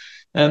I,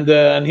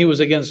 and he was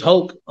against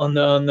Hulk on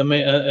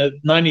the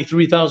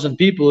 93,000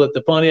 people at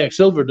the Pontiac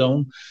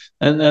Silverdome.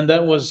 And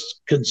that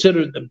was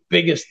considered the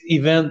biggest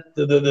event,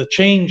 the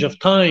change of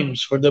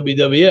times for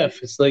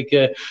WWF. It's like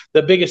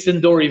the biggest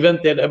indoor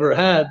event they'd ever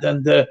had,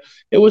 and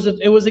it was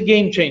a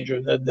game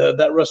changer.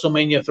 That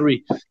WrestleMania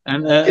 3.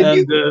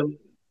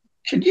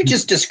 Can you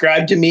just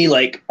describe to me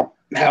like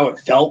how it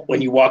felt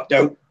when you walked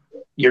out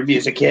your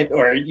music hit,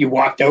 or you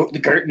walked out the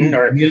curtain,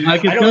 or I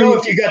don't know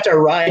if you got to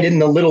ride in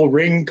the little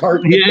ring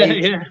cart.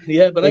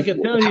 Yeah. But I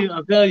can tell you,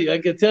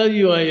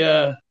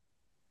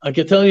 I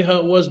can tell you how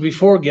it was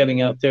before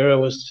getting out there.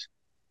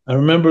 I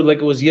remember like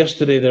it was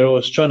yesterday there. I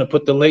was trying to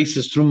put the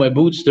laces through my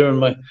boots there,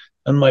 and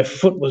my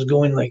foot was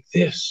going like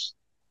this.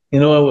 I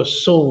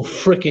was so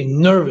freaking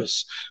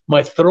nervous.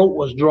 My throat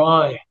was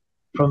dry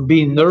from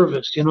being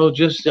nervous.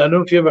 Just I don't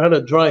know if you ever had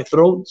a dry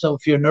throat. So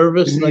if you're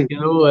nervous, and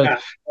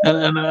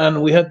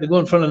we had to go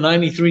in front of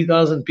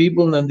 93,000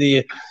 people, and then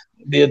the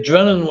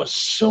adrenaline was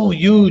so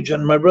huge.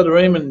 And my brother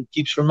Raymond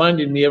keeps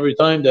reminding me every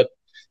time that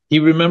he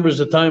remembers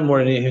the time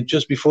where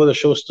just before the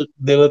show,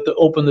 they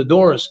open the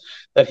doors,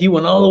 that he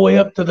went all the way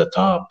up to the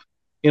top,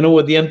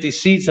 with the empty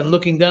seats and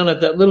looking down at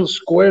that little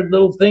squared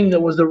little thing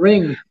that was the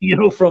ring,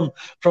 from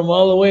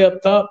all the way up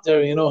top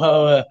there.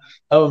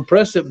 How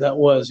impressive that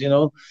was,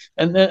 and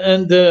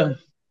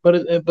but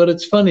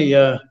it's funny.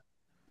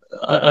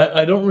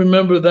 I don't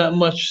remember that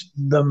much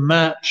the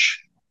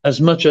match as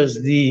much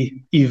as the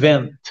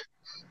event.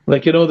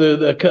 Like,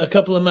 a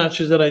couple of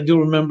matches that I do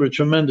remember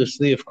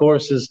tremendously, of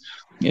course, is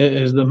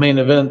the main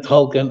event,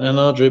 Hulk and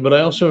Andre. But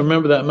I also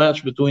remember that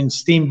match between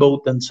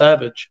Steamboat and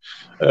Savage,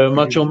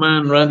 Macho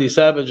Man Randy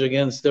Savage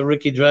against the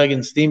Ricky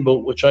Dragon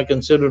Steamboat, which I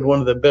considered one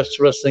of the best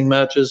wrestling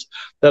matches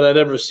that I'd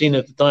ever seen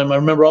at the time. I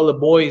remember all the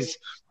boys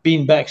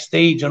being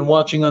backstage and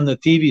watching on the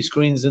TV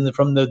screens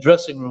from the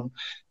dressing room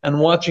and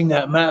watching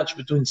that match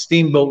between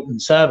Steamboat and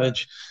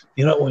Savage.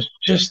 It was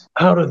just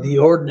out of the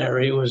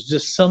ordinary. It was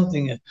just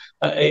something.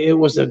 It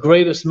was the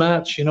greatest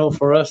match,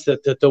 for us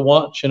to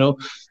watch.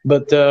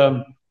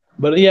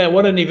 But yeah,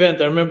 what an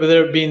event! I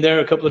remember being there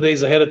a couple of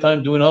days ahead of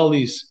time, doing all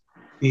these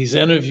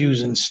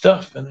interviews and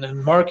stuff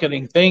and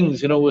marketing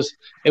things. It was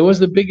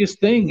the biggest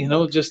thing.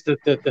 Just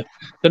to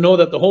know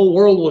that the whole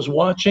world was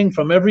watching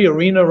from every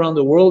arena around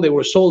the world. They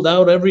were sold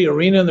out every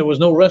arena, and there was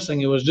no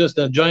wrestling. It was just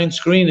a giant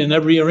screen in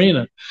every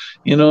arena.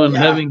 And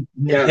having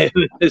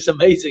it's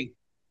amazing.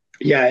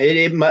 Yeah,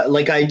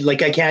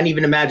 I can't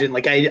even imagine.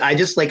 I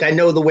just I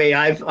know the way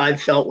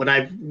I've felt when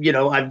I've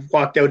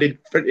walked out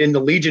in the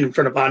Legion in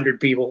front of 100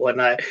 people,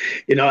 and I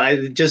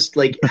just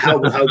how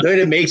good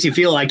it makes you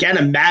feel. I can't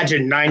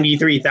imagine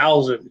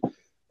 93,000.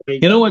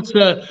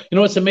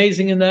 What's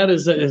amazing in that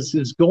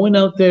is going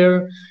out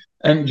there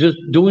and just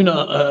doing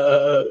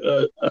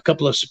a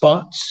couple of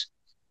spots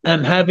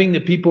and having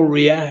the people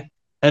react.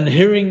 And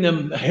hearing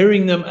them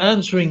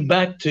answering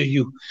back to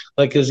you,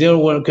 because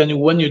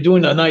when you're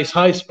doing a nice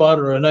high spot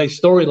or a nice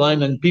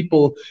storyline and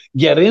people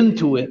get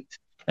into it,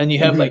 and you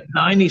have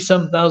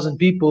 90-some thousand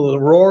people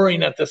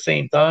roaring at the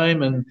same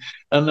time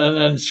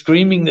and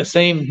screaming the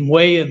same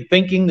way and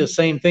thinking the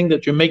same thing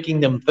that you're making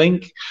them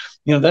think,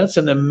 that's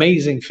an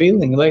amazing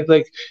feeling. Like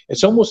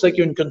it's almost like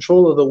you're in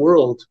control of the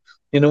world,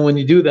 when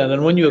you do that,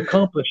 and when you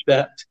accomplish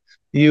that,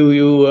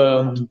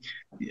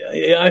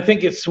 I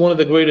think it's one of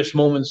the greatest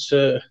moments.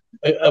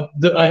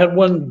 I had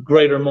one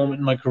greater moment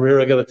in my career.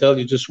 I got to tell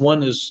you, just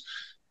one is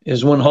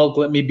when Hulk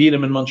let me beat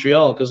him in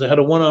Montreal, because I had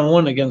a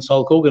one-on-one against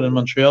Hulk Hogan in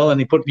Montreal, and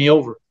he put me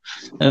over.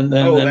 And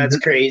that's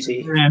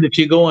crazy. And if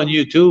you go on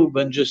YouTube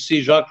and just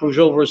see Jaques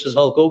Rougeau versus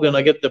Hulk Hogan,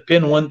 I get the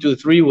pin 1, 2,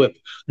 3 with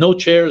no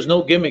chairs,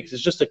 no gimmicks.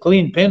 It's just a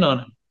clean pin on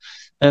him.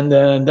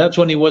 And that's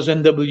when he was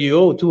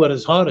NWO too, at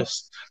his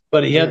hottest.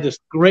 But he had this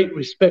great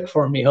respect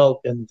for me, Hulk,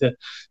 and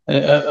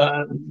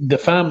the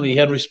family. He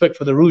had respect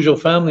for the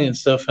Rougeau family and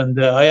stuff. And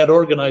I had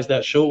organized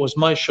that show. It was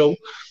my show.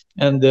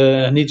 And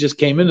he just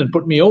came in and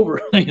put me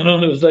over, and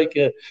it was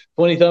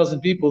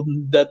 20,000 people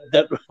that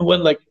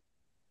went like.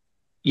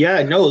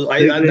 Yeah, no,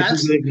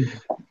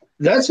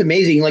 that's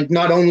amazing.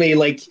 Not only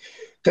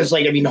because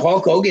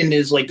Hulk Hogan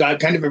is got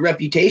kind of a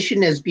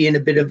reputation as being a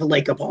bit of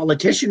a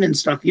politician and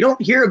stuff. You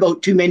don't hear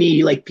about too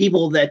many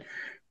people that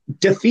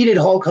defeated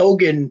Hulk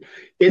Hogan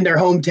in their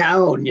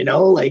hometown.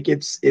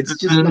 It's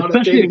just not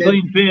especially a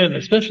clean pin,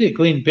 especially a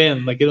clean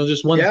pin.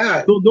 Just one.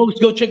 Yeah.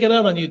 Go check it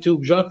out on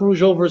YouTube. Jaques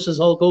Rougeau versus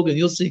Hulk Hogan.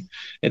 You'll see.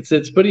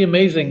 It's pretty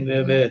amazing.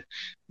 And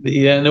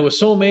it was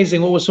so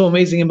amazing. What was so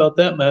amazing about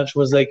that match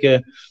was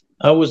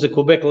I was the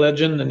Quebec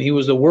legend and he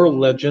was the world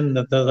legend.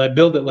 That I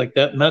built it like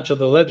that, match of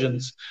the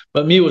legends.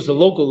 But me was the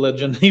local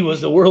legend. He was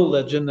the world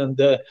legend, and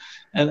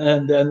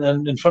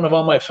in front of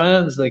all my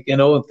fans,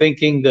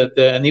 thinking that,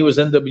 and he was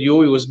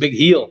NWO, he was big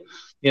heel,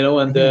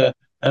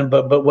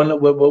 but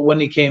when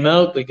he came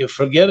out,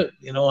 forget it,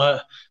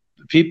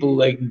 people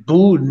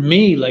booed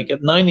me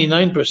at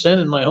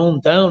 99% in my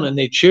hometown, and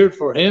they cheered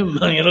for him.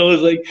 It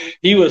was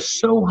he was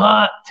so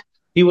hot.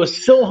 He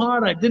was so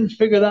hard. I didn't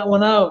figure that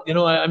one out.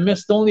 I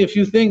missed only a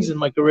few things in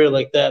my career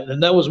like that,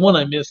 and that was one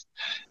I missed.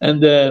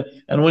 And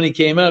when he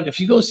came out, if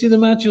you go see the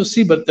match, you'll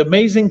see. But the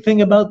amazing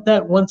thing about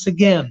that, once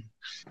again,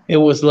 it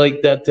was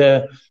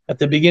that at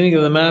the beginning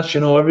of the match,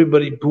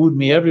 everybody booed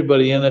me,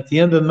 everybody. And at the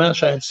end of the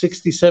match, I had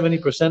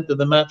 60-70% of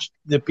the match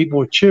that people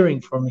were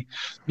cheering for me,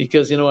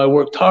 because, I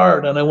worked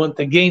hard and I want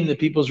to gain the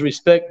people's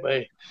respect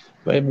by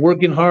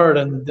working hard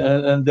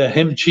and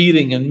him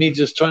cheating and me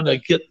just trying to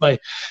get my.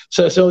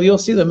 So you'll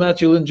see the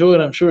match, you'll enjoy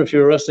it, I'm sure, if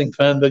you're a wrestling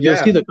fan. But you'll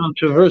see the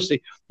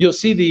controversy. You'll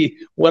see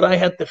what I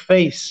had to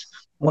face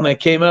when I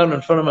came out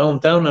in front of my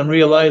hometown and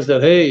realized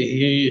that,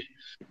 hey,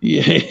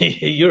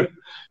 you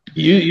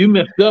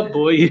messed up,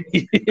 boy.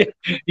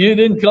 You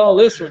didn't call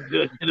this one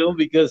good,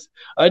 because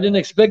I didn't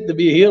expect to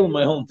be a heel in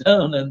my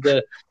hometown,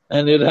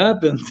 and it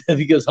happened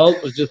because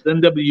Hulk was just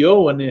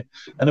NWO and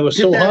it was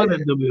so hot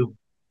NWO.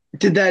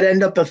 Did that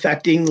end up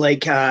affecting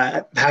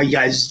how you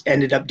guys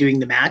ended up doing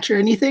the match or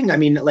anything? I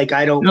mean,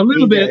 I don't. A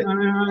little bit.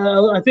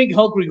 I think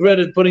Hulk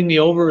regretted putting me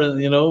over,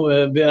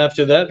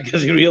 after that,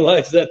 because he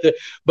realized that.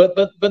 But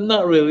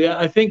not really.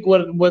 I think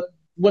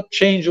what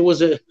changed, it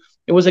was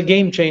a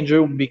game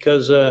changer,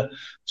 because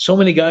so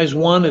many guys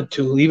wanted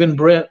to, even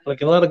Brett,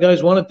 a lot of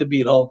guys wanted to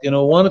beat Hulk,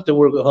 wanted to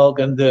work with Hulk,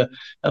 and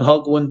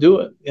Hulk wouldn't do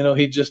it.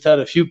 He just had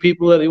a few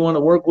people that he wanted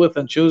to work with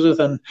and choose with,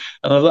 and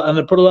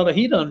it put a lot of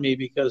heat on me,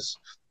 because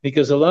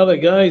a lot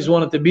of guys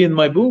wanted to be in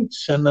my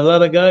boots, and a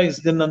lot of guys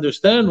didn't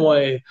understand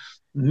why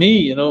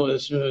me,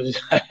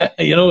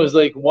 it's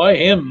like, why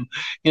him,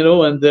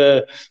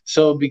 and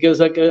so, because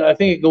like, I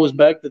think it goes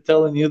back to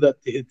telling you that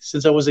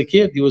since I was a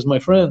kid, he was my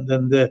friend,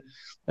 and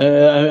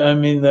I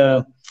mean,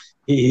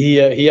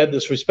 he had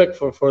this respect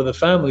for the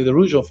family, the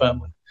Rougeau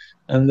family,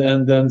 and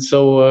then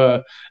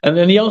so and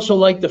then he also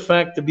liked the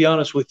fact, to be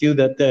honest with you,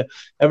 that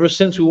ever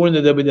since we were in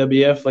the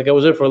WWF, like I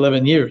was there for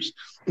 11 years,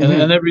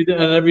 Mm-hmm. and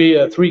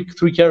every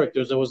three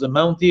characters. There was the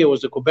Mountie, it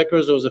was the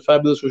Quebecers, there was the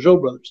Fabulous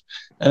Rougeau brothers,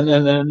 and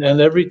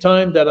every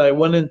time that I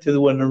went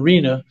into an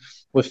arena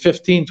with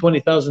 15,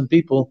 20,000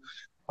 people,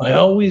 I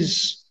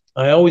always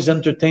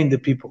entertained the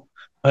people.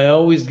 I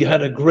always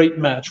had a great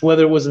match,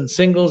 whether it was in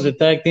singles or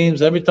tag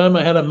teams. Every time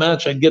I had a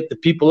match, I'd get the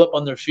people up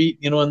on their feet,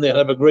 and they'd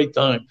have a great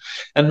time.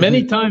 And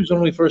many Mm-hmm. times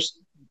when we first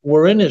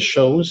were in his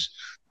shows,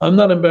 I'm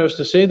not embarrassed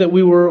to say that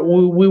we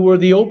were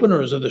the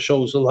openers of the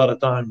shows a lot of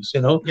times,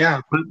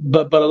 Yeah.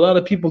 but a lot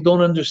of people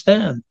don't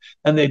understand,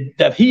 and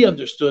that he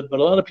understood,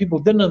 but a lot of people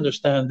didn't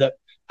understand that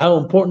how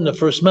important the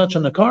first match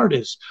on the card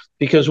is,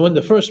 because when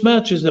the first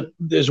match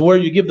is where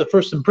you give the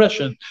first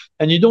impression,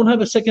 and you don't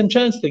have a second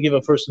chance to give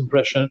a first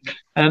impression,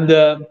 and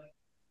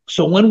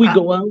so Uh, when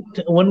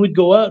we'd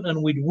go out and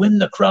we'd win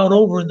the crowd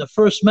over in the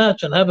first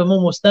match and have them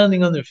almost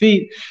standing on their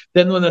feet,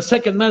 then when the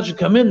second match would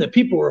come in, the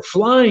people were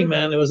flying,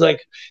 man. It was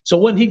like, so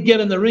when he'd get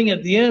in the ring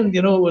at the end,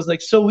 it was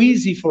like so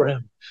easy for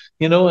him,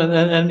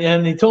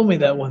 and he told me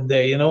that one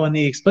day, and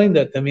he explained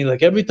that to me,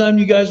 like, every time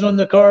you guys run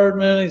the card,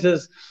 man, he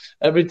says,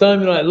 every time,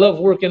 I love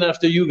working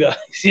after you guys,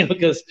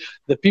 because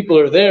the people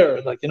are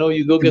there, like,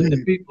 you go get the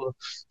mhm. people.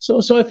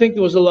 So I think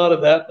there was a lot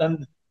of that, and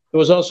there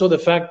was also the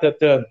fact that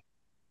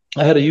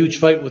I had a huge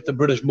fight with the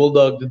British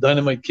Bulldog, the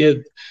Dynamite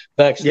Kid,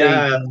 backstage.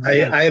 Yeah,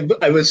 And,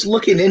 I was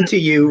looking into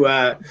you,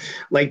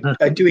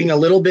 doing a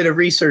little bit of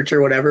research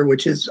or whatever,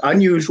 which is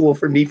unusual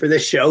for me for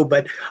this show,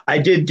 but I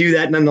did do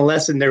that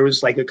nonetheless. And there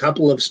was like a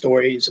couple of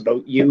stories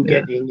about you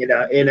yeah, getting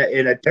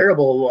in a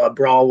terrible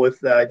brawl with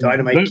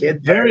Dynamite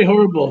Kid there. very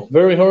horrible,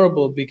 very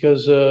horrible,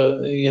 because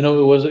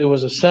it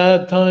was a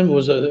sad time.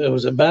 It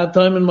was a bad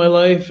time in my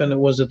life, and it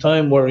was a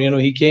time where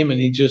he came and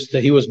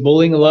he was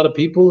bullying a lot of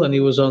people, and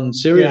he was on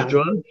serious Yeah,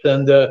 drugs,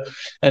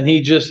 and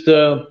he just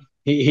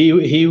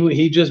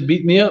he just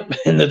beat me up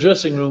in the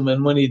dressing room.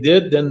 And when he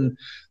did, then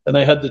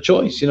I had the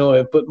choice.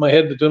 I put my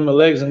head between my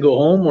legs and go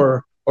home,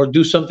 or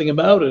do something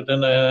about it.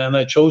 And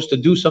I chose to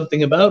do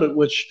something about it,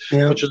 which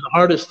yeah, which is the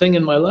hardest thing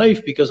in my life,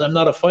 because I'm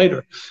not a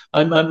fighter.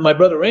 My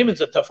brother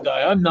Raymond's a tough guy.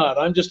 I'm not.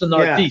 I'm just an yeah.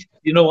 artiste.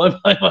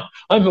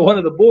 I'm one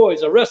of the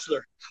boys, a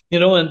wrestler.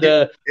 And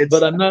It,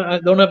 but it's I'm not. I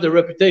don't have the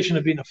reputation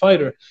of being a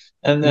fighter,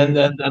 and and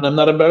mhm. and, and I'm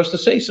not embarrassed to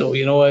say so.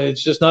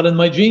 It's just not in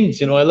my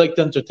genes. I like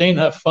to entertain,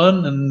 have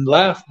fun, and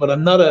laugh, but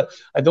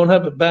I don't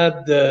have a bad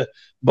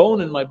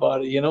bone in my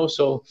body.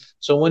 So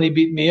when he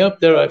beat me up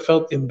there, I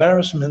felt the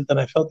embarrassment, and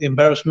I felt the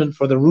embarrassment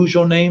for the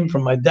Rougeau name,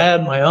 from my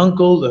dad, my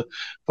uncle,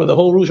 for the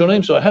whole Rougeau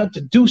name. So I had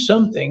to do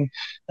something,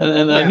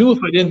 and I Yeah, knew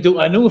if I didn't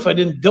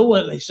do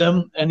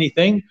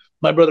anything,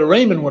 my brother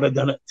Raymond would have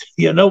done it,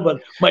 but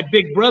my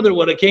big brother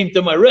would have came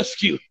to my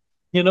rescue,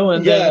 and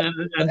then yeah.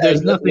 and there's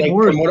And nothing like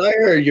worse. from what I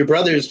heard, your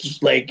brother's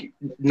just like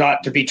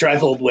not to be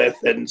trifled with,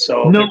 and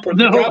so No,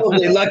 they're no,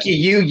 probably lucky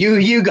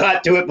you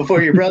got to it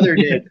before your brother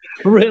did.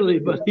 really,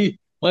 but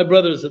my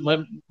brother's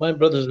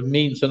a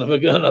mean son of a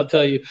gun, I'll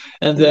tell you,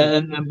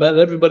 but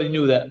everybody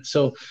knew that.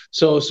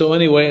 So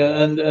anyway,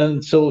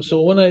 and so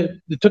when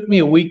it took me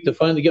a week to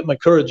finally get my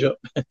courage up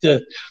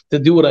to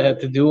do what I had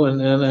to do,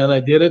 and I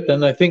did it,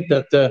 and I think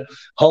that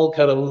Hulk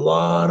had a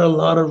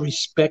lot of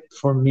respect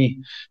for me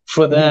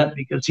for Mhm. that,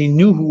 because he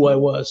knew who I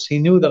was. He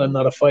knew that I'm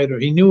not a fighter.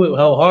 He knew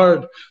how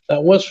hard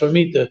that was for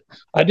me to.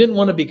 I didn't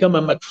want to become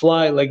a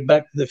McFly like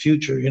Back to the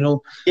Future. I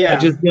Yeah,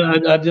 just,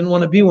 I didn't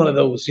want to be one of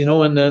those,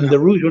 and then no, the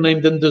Rougeau name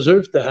didn't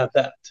deserve to have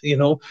that.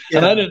 And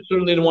yeah.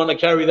 certainly didn't want to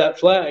carry that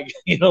flag,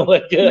 like, No,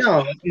 like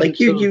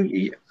so.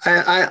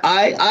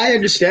 I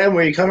understand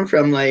where you're coming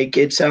from. Like,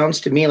 it sounds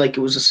to me like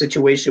it was a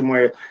situation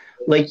where,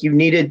 like, you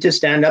needed to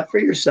stand up for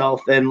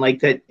yourself, and like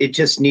that, it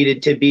just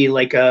needed to be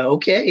like,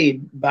 okay,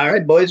 all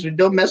right, boys, we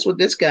don't mess with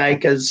this guy,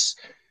 because,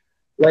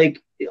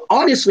 like,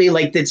 honestly,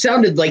 like, it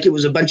sounded like it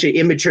was a bunch of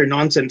immature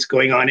nonsense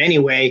going on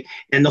anyway,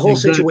 and the whole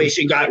Exactly.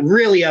 situation got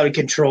really out of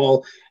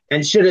control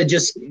and should have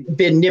just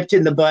been nipped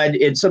in the bud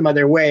in some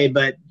other way.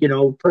 But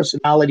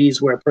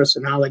personalities were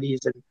personalities,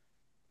 and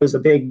was a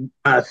big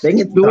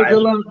thing at the There was a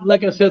time. lot,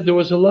 like I said, there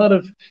was a lot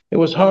of, it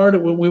was hard.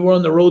 We were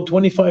on the road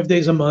 25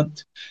 days a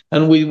month,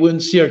 and we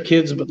wouldn't see our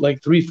kids but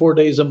like 3, 4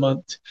 days a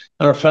month,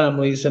 and our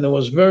families. And it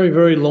was very,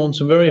 very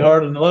lonesome, very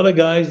hard. And a lot of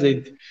guys,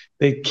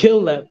 they'd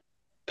kill that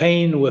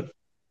pain with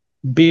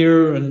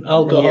beer and Yeah,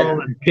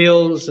 alcohol and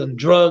pills and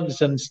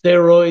drugs and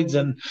steroids,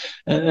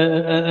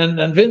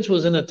 and Vince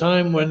was in a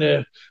time when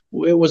it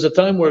was a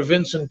time where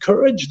Vince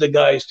encouraged the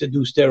guys to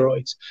do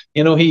steroids.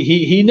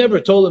 He never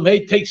told them,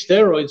 hey, take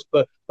steroids,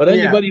 but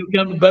yeah,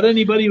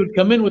 anybody would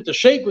come in with the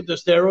shake with the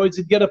steroids,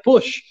 he'd get a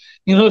push.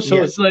 So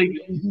yeah, it's like,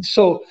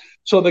 so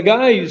the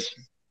guys,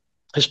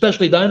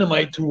 especially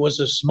Dynamite, who was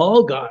a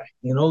small guy,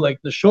 like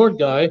the short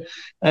guy,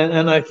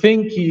 and I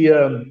think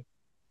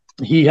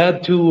he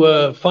had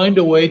to find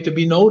a way to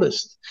be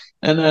noticed.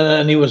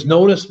 And he was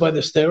noticed by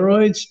the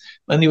steroids,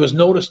 and he was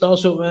noticed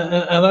also.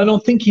 And I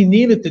don't think he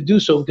needed to do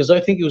so, because I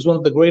think he was one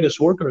of the greatest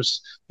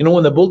workers.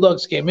 When the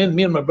Bulldogs came in,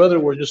 me and my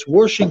brother were just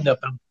worshiping them,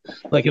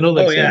 like Oh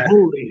saying, yeah.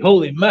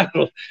 "Holy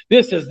mackerel!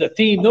 This is the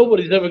team.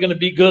 Nobody's ever going to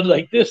be good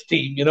like this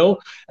team."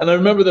 And I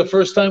remember the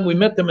first time we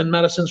met them in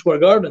Madison Square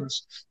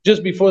Gardens,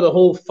 just before the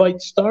whole fight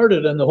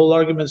started and the whole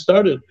argument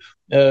started.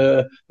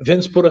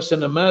 Vince put us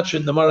in a match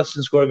in the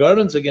Madison Square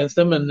Gardens against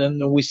them, and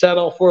then we sat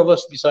all four of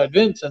us beside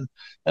Vince,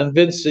 and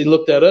Vince, he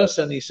looked at us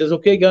and he says,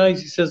 "Okay,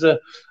 guys," he says,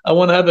 "I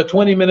want to have a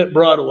 20-minute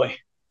Broadway,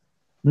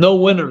 no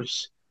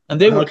winners." And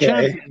they were Okay.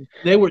 champions.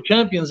 They were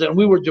champions, and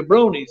we were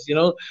jabronis.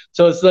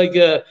 So it's like,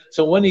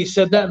 so when he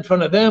said that in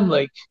front of them,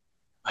 like,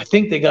 I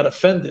think they got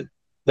offended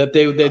that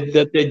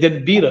they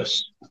didn't beat us.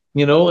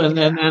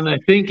 And I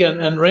think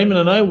and Raymond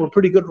and I were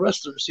pretty good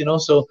wrestlers.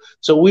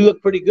 So we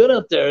looked pretty good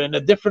out there in a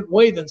different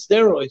way than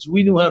steroids.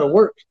 We knew how to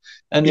work,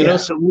 and Yeah.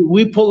 so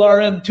we pull our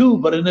end too,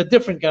 but in a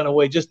different kind of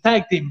way, just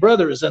tag team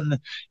brothers and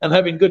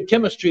having good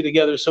chemistry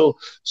together. So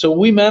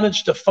we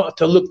managed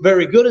to look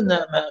very good in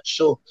that match.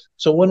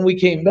 So when we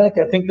came back,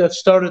 I think that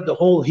started the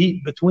whole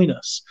heat between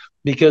us,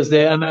 because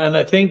and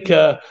I think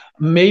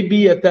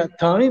maybe at that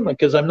time,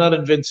 because I'm not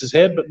in Vince's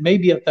head, but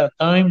maybe at that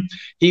time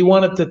he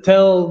wanted to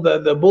tell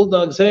the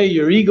Bulldogs, "Hey,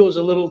 your ego's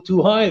a little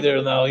too high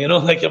there now.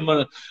 Like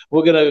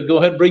we're gonna go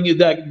ahead and bring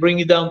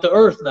you down to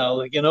earth now.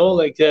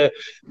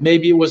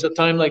 Maybe it was a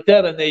time like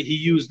that, and he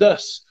used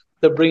us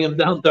to bring him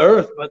down to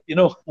earth. But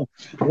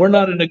we're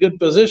not in a good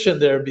position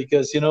there,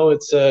 because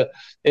it's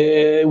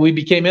we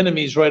became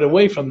enemies right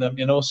away from them.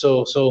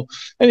 So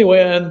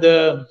anyway, and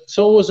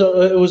so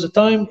it was a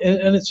time,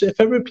 and it's,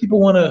 if ever people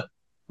want to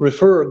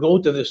refer or go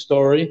to this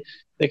story,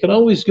 they can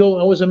always go.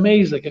 I was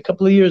amazed, like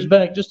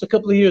just a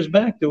couple of years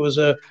back, there was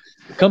a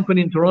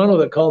company in Toronto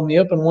that called me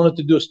up and wanted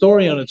to do a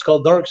story on it. It's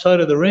called Dark Side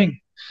of the Ring.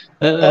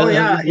 Oh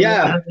yeah,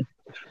 yeah.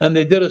 And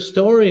they did a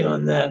story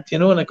on that,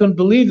 and I couldn't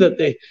believe that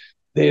they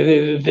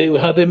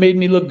how they made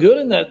me look good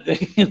in that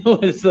thing.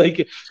 It's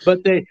like, but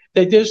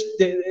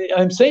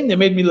I'm saying they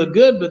made me look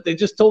good, but they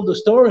just told the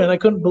story, and I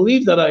couldn't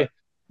believe that I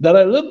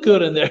looked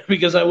good in there,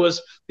 because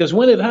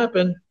when it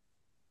happened,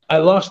 I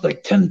lost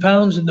like 10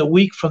 pounds in the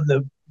week from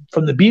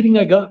the beating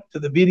I got to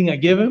the beating I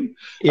give him.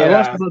 Yeah.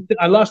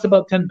 I lost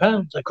about 10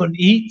 pounds. I couldn't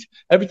eat.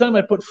 Every time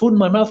I put food in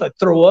my mouth, I'd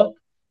throw up.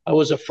 I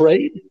was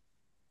afraid.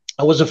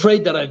 I was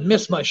afraid that I'd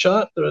miss my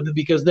shot,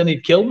 because then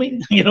he'd kill me,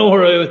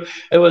 or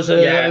it was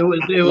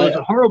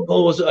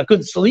horrible. I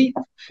couldn't sleep.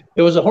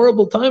 It was a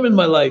horrible time in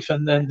my life,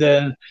 and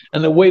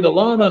it weighed a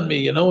lot on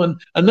me, and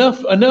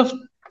enough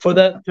for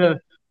that.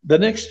 The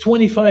next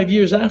 25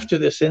 years after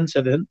this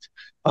incident,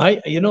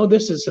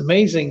 this is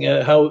amazing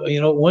how,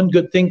 one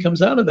good thing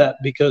comes out of that,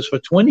 because for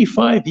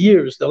 25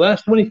 years, the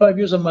last 25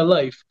 years of my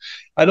life,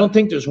 I don't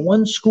think there's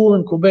one school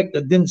in Quebec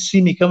that didn't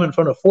see me come in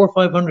front of 400 or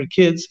 500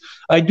 kids.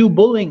 I do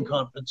bullying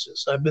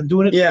conferences. I've been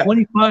doing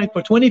it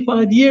for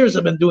 25 years.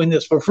 I've been doing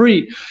this for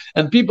free.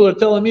 And people are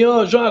telling me,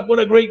 "Oh, Jacques, what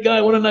a great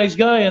guy, what a nice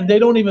guy." And they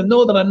don't even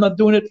know that I'm not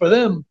doing it for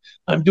them.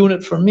 I'm doing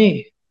it for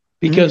me.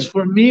 Because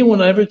for me,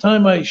 every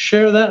time I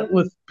share that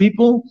with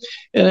people,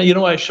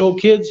 I show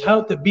kids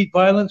how to beat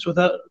violence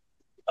without.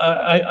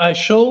 I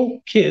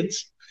show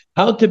kids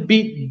how to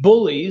beat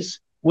bullies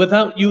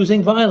without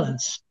using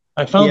violence.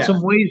 I found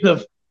some ways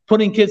of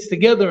putting kids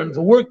together and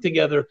to work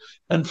together,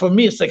 and for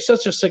me, it's like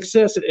such a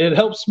success. It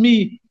helps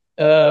me.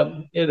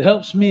 It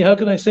helps me. How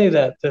can I say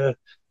that?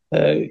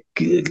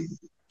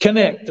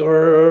 Connect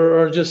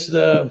or just.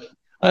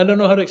 I don't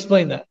know how to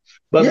explain that,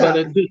 but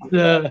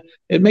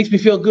it makes me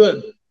feel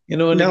good.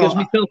 And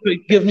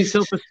it gives me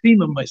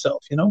self-esteem of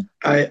myself.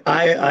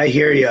 I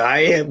hear you.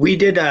 We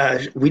did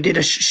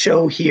a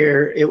show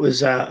here. It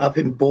was up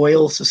in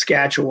Boyle,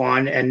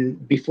 Saskatchewan,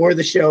 and before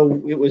the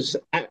show, it was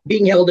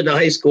being held in a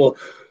high school.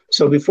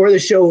 So before the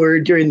show, or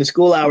during the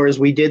school hours,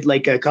 we did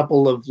like a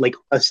couple of like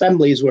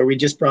assemblies where we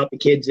just brought the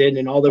kids in,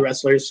 and all the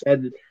wrestlers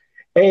said,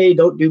 "Hey,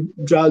 don't do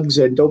drugs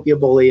and don't be a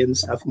bully and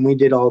stuff." And we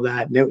did all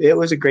that. And it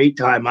was a great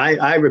time.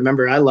 I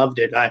remember I loved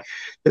it.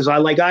 Because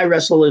I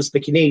wrestle as the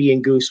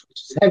Canadian Goose,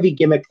 which is a heavy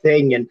gimmick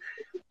thing. And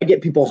I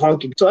get people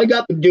honking. So I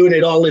got them doing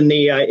it all in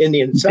the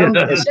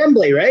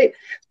assembly, right?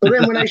 So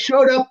then when I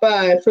showed up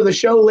for the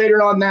show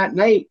later on that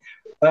night,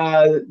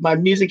 my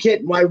music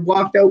hit and I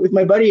walked out with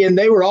my buddy, and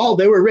they were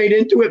right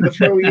into it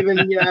before we even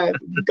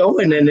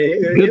going. And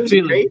it was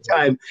a great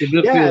time.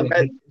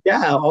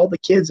 Yeah, all the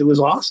kids. It was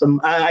awesome.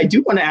 I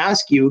do want to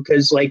ask you,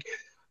 because like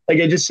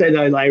I just said,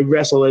 I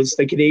wrestle as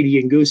the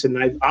Canadian Goose, and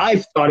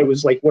I thought it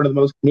was like one of the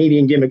most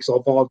Canadian gimmicks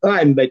of all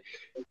time. But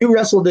you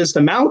wrestled as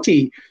the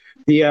Mountie,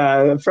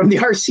 from the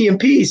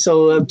RCMP.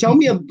 So tell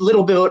me a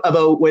little bit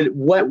about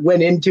what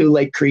went into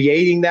like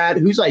creating that.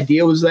 Whose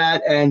idea was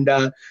that, and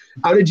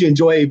how did you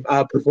enjoy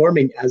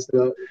performing as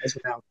the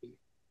Mountie?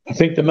 I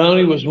think the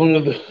Mountie was one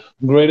of the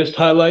greatest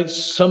highlights,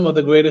 some of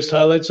the greatest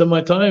highlights of my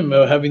time,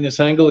 having this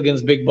angle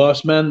against Big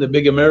Boss Man, the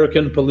big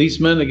American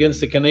policeman against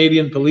the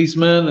Canadian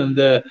policeman, and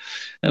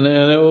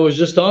it was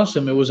just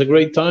awesome. It was a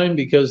great time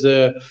because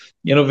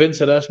Vince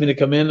had asked me to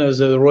come in as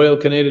a Royal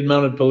Canadian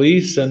Mounted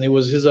Police, and it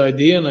was his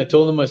idea. And I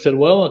told him, I said,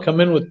 well, I'll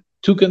come in with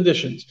two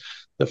conditions.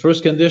 The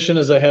first condition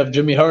is I have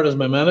Jimmy Hart as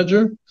my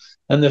manager.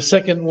 And the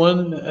second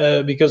one,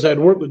 because I'd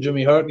worked with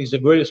Jimmy Hart, he's the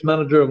greatest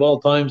manager of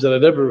all times that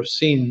I'd ever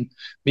seen,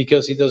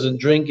 because he doesn't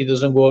drink, he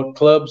doesn't go out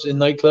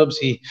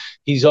nightclubs.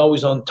 He's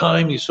always on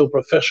time. He's so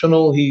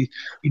professional. He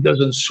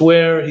doesn't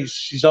swear.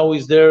 He's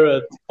always there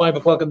at 5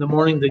 o'clock in the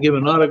morning to give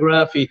an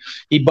autograph.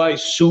 He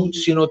buys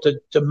suits, to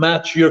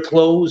match your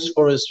clothes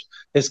for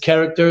his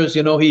characters.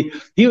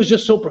 He was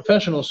just so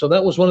professional. So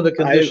that was one of the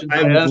conditions.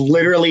 I've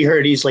literally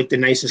heard he's like the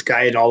nicest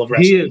guy in all of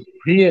wrestling.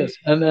 He is,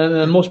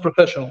 and most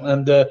professional,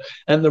 and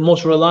the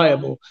most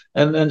reliable,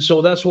 and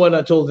so that's what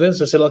I told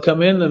Vince. I said, I'll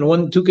come in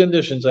and two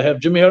conditions. I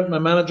have Jimmy Hart, my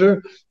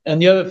manager, and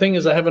the other thing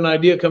is I have an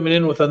idea coming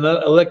in with an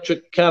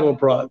electric cattle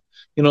prod.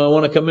 I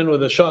want to come in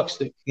with a shock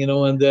stick,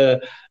 and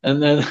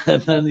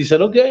then he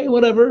said, okay,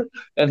 whatever.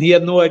 And he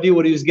had no idea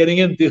what he was getting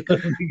into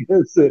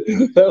because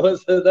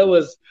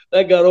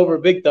that got over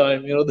big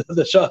time,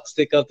 the shock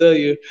stick, I'll tell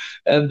you.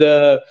 And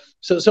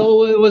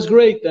so it was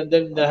great. And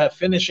then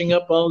finishing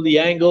up on the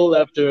angle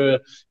after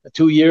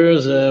 2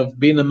 years of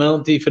being a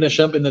Mountie, finish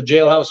up in the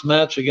jailhouse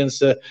match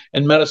against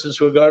in Madison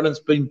Square Gardens,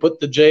 being put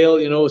to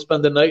jail,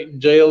 spend the night in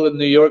jail in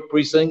New York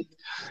precinct.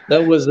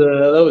 That was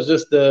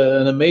just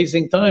an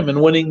amazing time, and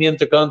winning the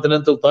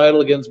Intercontinental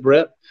title against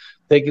Brett,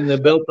 taking the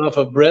belt off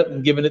of Brett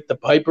and giving it to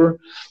Piper.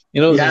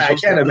 I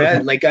can't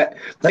imagine.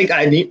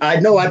 I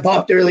know I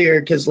popped earlier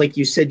because, like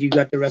you said, you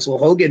got to wrestle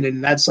Hogan,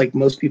 and that's like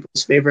most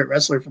people's favorite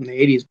wrestler from the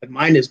 '80s. But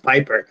mine is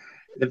Piper.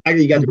 The fact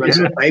that you got to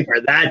wrestle Piper,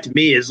 that to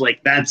me is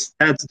like that's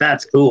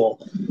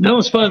cool. That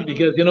was fun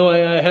because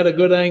I had a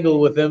good angle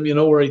with him,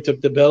 where he took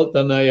the belt,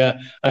 and I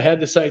had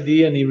this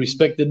idea, and he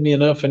respected me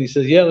enough, and he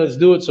says, "Yeah, let's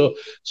do it."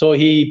 So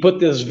he put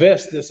this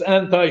vest, this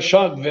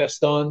anti-shock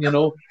vest on,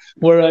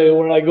 where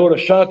I go to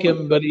shock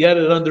him, but he had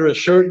it under his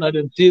shirt, and I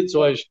didn't see it,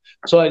 so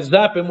I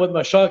zap him with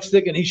my shock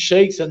stick, and he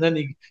shakes, and then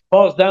he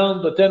falls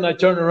down. But then I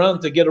turn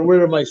around to get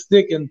rid of my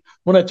stick, and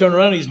when I turn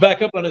around, he's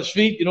back up on his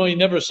feet. He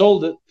never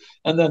sold it,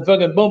 and then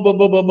fucking boom, boom,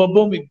 boom, boom, boom,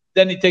 boom.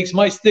 Then he takes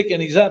my stick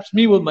and he zaps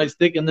me with my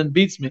stick and then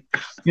beats me,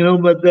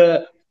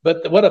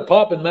 But what a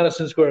pop in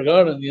Madison Square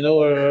Garden,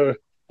 or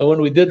when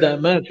we did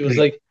that match, it was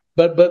like.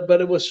 But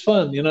it was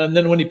fun, And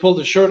then when he pulled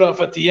the shirt off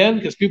at the end,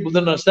 because people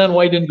didn't understand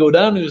why he didn't go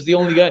down, he was the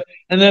only guy.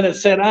 And then it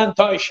said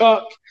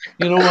anti-shock,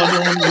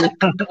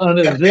 on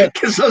his neck.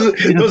 Because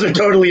those are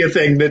totally a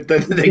thing that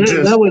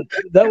exists.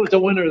 That was a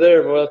winner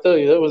there, but I'll tell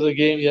you, that was a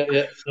game.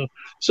 Yeah.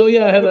 So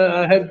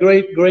I had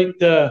great.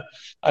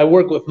 I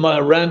worked with my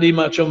Randy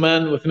Macho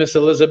Man with Miss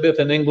Elizabeth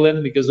in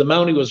England, because the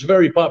Mountie was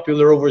very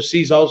popular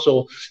overseas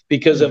also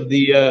because of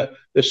the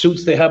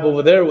suits they have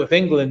over there with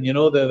England.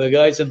 The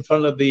guys in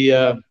front of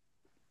the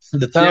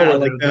tower,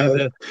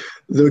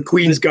 the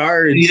Queen's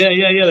Guards.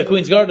 Yeah, the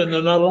Queen's Guard, and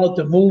they're not allowed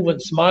to move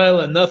and smile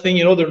and nothing.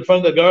 They're in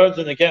front of the guards,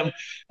 and they can't.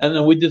 And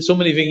then we did so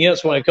many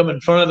vignettes where I come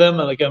in front of them,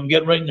 and I'm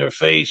getting right in their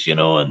face, and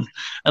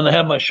I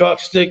have my shock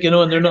stick, and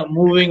they're not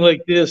moving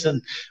like this.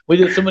 And we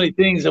did so many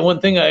things. And one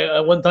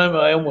time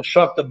I almost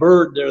shocked a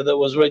bird there that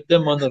was right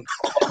them in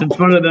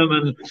front of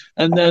them,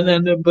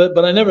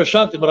 but I never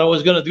shocked it. But I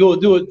was going to go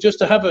do it just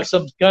to have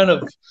some kind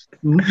of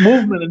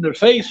movement in their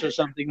face or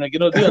something, and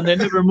they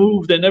never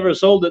moved. They never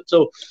sold it.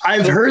 So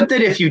I've heard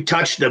that if you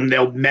touch them,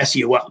 they'll mess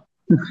you up.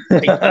 You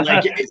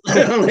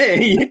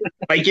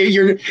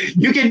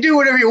can do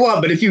whatever you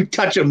want, but if you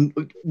touch them,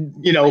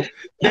 then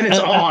it's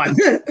on.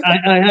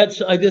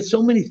 I did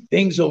so many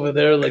things over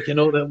there,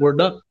 that were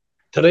not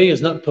today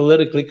is not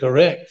politically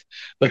correct.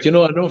 But I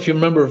don't know if you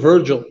remember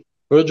Virgil.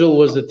 Virgil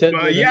was the Ted.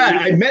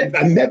 I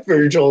met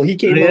Virgil. He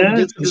came over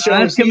to the show.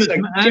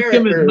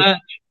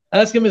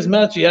 Ask him his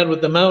match he had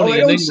with the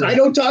Mountie. I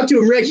don't talk to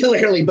him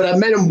regularly, but I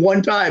met him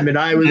one time, and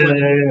I was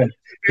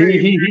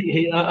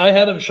I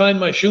had him shine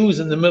my shoes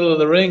in the middle of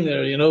the ring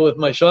there, with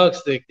my shock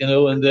stick, and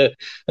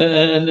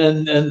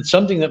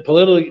something that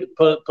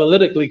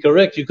politically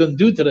correct you couldn't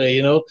do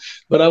today,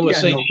 But I was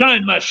saying,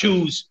 shine my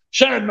shoes.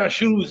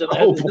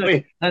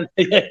 And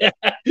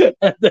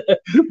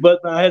but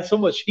I had so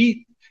much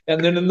heat,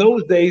 and then in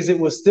those days it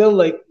was still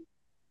like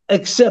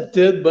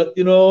accepted, but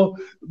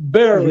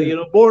barely,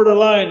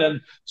 borderline.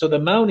 And so the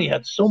Mountie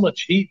had so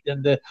much heat,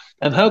 and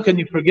how can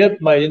you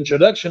forget my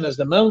introduction as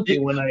the Mountie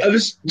when I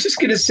was just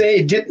gonna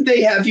say, didn't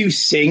they have you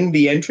sing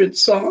the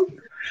entrance song?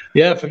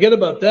 Yeah, forget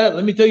about that.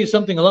 Let me tell you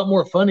something a lot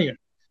more funnier.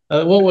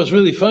 What was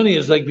really funny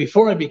is,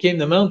 before I became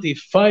the Mountie,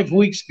 5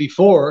 weeks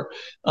before,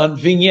 on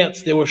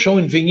vignettes, they were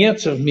showing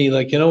vignettes of me,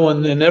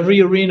 in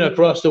every arena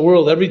across the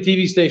world, every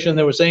TV station,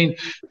 they were saying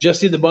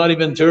Jesse the Body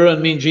Ventura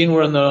and Mean Gene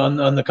were on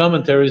the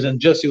commentaries, and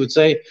Jesse would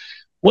say,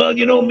 well,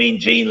 Mean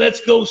Gene, let's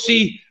go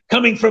see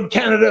coming from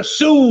Canada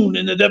soon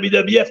in the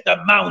WWF, the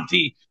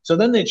Mountie. So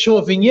then they'd show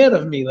a vignette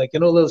of me, a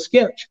little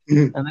sketch,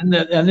 and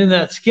in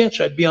that sketch,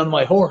 I'd be on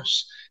my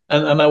horse.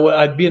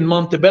 I'd be in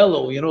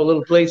Montebello, a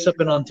little place up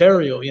in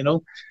Ontario,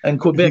 and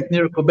Quebec,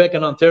 near Quebec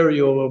and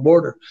Ontario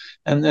border,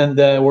 and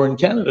we're in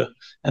Canada,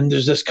 and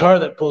there's this car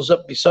that pulls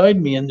up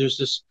beside me, and there's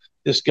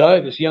this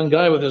young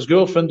guy with his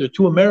girlfriend. They're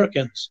two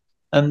Americans,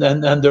 and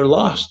they're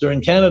lost. They're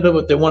in Canada,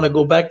 but they want to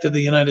go back to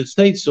the United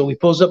States. So he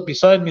pulls up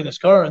beside me in his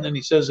car, and then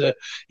he says,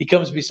 he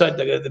comes beside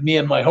me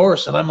and my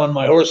horse, and I'm on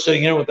my horse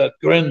sitting here with that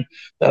grin,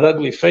 that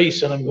ugly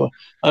face, and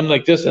I'm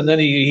like this, and then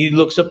he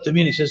looks up to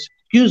me and he says,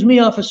 "Excuse me,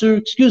 officer.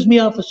 Excuse me,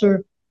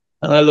 officer."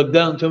 And I look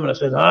down to him and I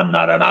said, "I'm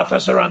not an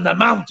officer. I'm the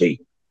Mountie."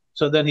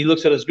 So then he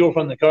looks at his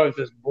girlfriend in the car and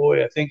says,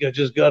 "Boy, I think I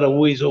just got a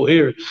weasel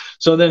here."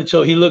 So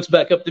he looks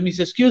back up to me, he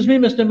says, "Excuse me,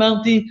 Mr.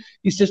 Mountie."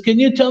 He says, "Can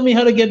you tell me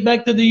how to get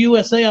back to the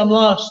USA? I'm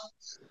lost."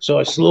 So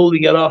I slowly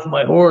get off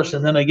my horse,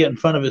 and then I get in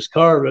front of his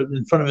car,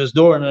 in front of his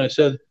door, and I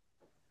said,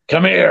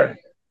 "Come here."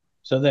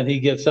 So then he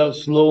gets out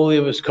slowly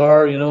of his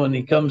car, and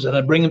he comes, and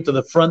I bring him to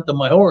the front of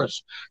my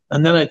horse.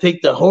 And then I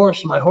take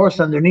my horse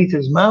underneath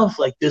his mouth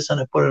like this,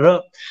 and I put it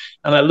up.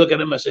 And I look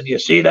at him, I said, "You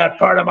see that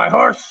part of my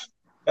horse?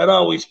 That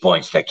always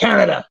points to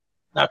Canada.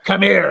 Now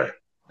come here."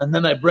 And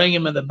then I bring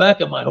him in the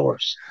back of my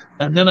horse.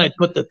 And then I'd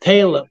put the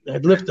tail up.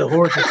 I'd lift the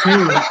horse's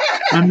tail up.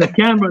 And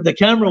the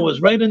camera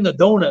was right in the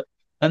donut.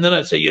 And then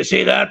I'd say, "You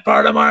see that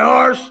part of my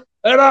horse?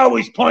 It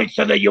always points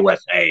to the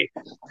USA."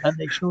 And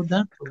they showed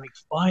that for like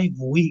 5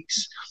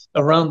 weeks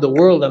around the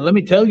world. And let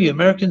me tell you,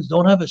 Americans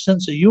don't have a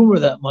sense of humor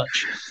that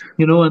much,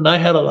 and I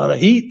had a lot of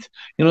heat,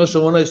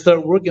 so when I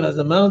start working as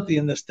a Mountie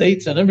in the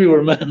States and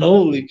everywhere, man,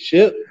 holy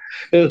shit.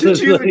 It was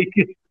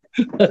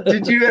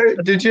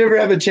Did you ever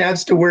have a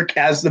chance to work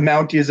as the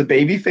Mountie as a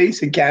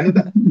babyface in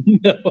Canada?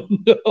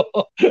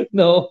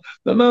 No.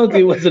 The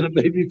Mountie wasn't a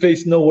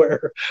babyface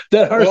nowhere.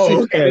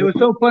 Okay. It was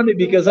so funny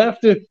because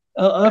after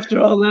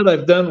all that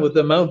I've done with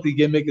the Mountie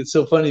gimmick, it's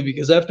so funny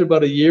because after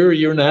about a year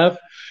and a half,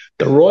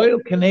 the Royal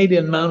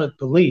Canadian Mounted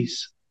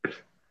Police,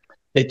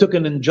 they took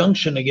an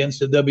injunction against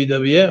the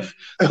WWF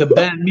to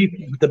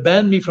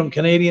ban me from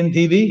Canadian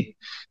TV.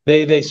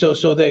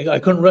 I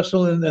couldn't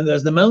wrestle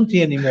as the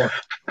Mountie anymore.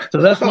 So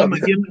that's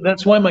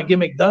why my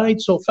gimmick died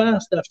so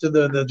fast after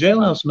the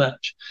jailhouse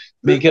match,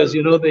 because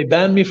they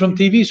banned me from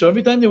TV. So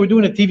every time they were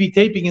doing a TV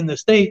taping in the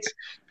States,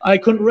 I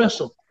couldn't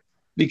wrestle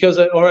because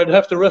I'd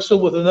have to wrestle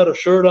with another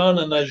shirt on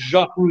and a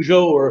Jaques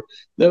Rougeau, or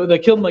they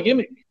killed my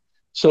gimmick.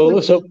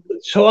 So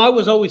I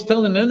was always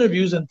telling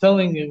interviews and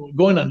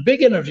going on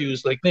big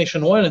interviews like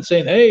nationwide and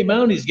saying, "Hey,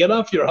 Mounties, get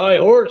off your high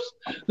horse.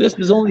 This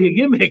is only a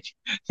gimmick.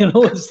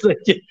 It's like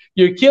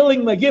you're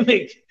killing my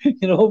gimmick,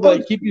 by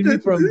keeping me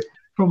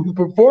from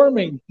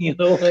performing,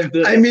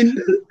 I mean,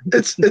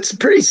 it's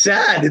pretty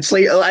sad. It's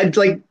like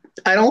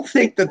I don't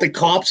think that the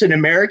cops in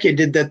America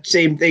did the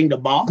same thing to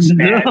Boss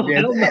Man.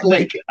 No.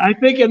 I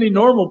think any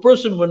normal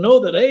person would know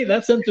that, hey,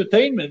 that's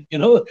entertainment.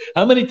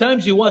 How many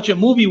times you watch a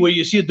movie where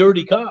you see a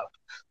dirty cop?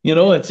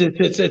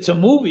 It's a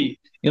movie.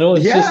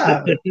 It's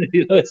just,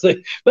 it's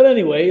like. But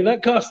anyway,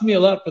 that cost me a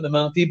lot for the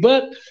Mountie.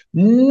 But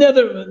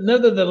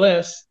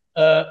nevertheless,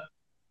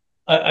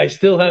 I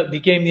still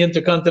became the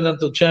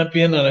Intercontinental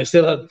Champion, and I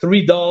still had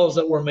 3 dolls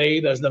that were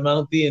made as the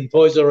Mountie in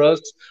Toys R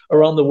Us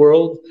around the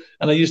world.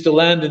 And I used to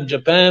land in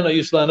Japan. I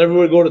used to land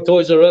everywhere. Go to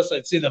Toys R Us.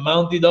 I'd see the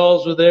Mountie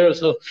dolls were there.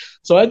 So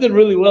I did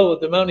really well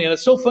with the Mountie. And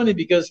it's so funny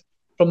because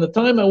from the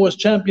time I was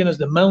champion as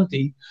the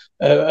Mountie,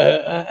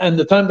 and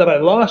the time that I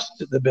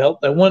lost the belt,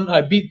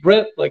 I beat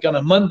Brett like on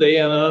a Monday,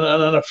 and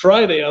on a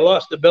Friday I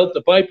lost the belt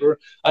to Piper.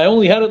 I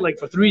only had it like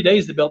for 3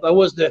 days. The belt. I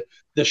was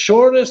the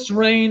shortest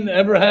reign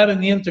ever had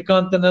in the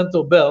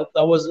Intercontinental belt.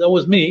 That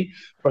was me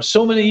for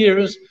so many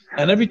years.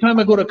 And every time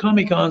I go to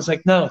Comic-Cons,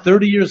 like now,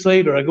 30 years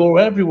later, I go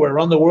everywhere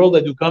around the world. I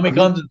do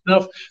Comic-Cons and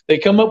stuff. They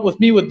come up with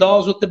me with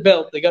dolls with the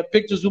belt. They got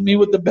pictures with me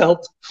with the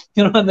belt,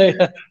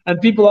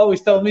 and people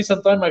always tell me,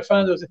 sometimes my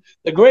fans was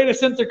the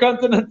greatest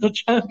Intercontinental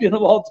Champion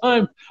of all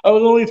time. I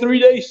was only 3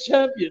 days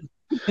champion,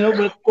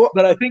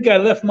 but I think I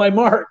left my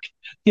mark,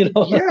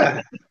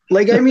 Yeah.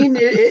 Like, I mean,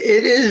 it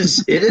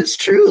is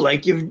true.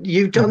 Like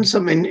you've done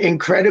some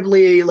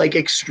incredibly like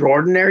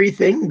extraordinary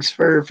things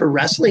for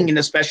wrestling, and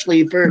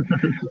especially for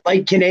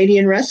like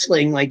Canadian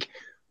wrestling. Like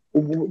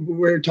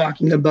we're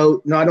talking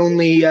about not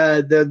only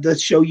the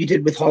show you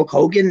did with Hulk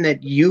Hogan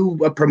that you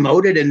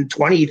promoted and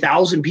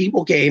 20,000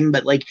 people came,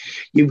 but like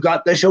you've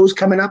got the shows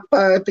coming up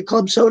at the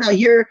Club Soda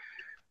here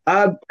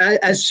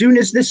as soon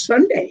as this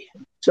Sunday.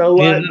 So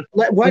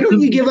why don't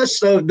you give us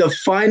the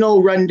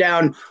final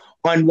rundown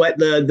on what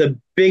the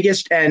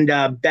biggest and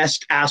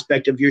best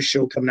aspect of your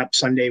show coming up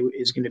Sunday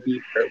is going to be,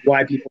 for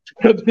why people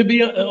should to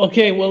be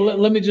okay. Well,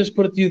 let me just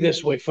put it to you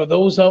this way: for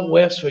those out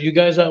west, for you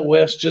guys out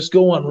west, just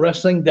go on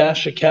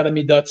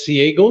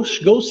wrestling-academy.ca. Go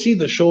see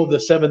the show of the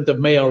 7th of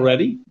May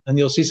already, and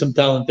you'll see some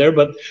talent there.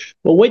 But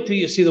wait till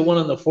you see the one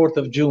on the 4th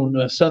of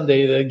June,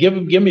 Sunday. Give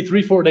me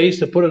 3-4 days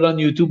to put it on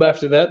YouTube.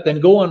 After that, then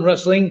go on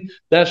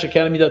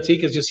wrestling-academy.ca,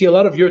 because you see a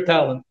lot of your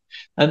talent.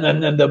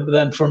 And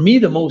then for me,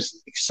 the most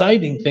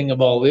exciting thing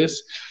of all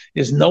this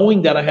is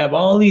knowing that I have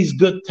all these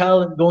good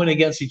talent going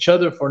against each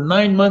other for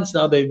 9 months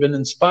now. They've been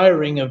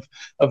inspiring of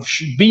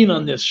being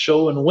on this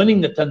show and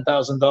winning the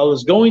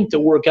 $10,000, going to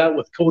work out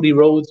with Cody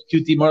Rhodes,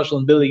 QT Marshall,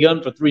 and Billy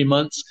Gunn for 3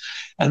 months.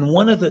 And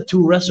one of the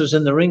two wrestlers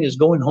in the ring is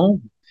going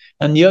home,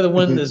 and the other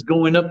one is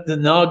going up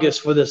in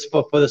August for the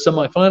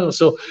semifinals.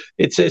 So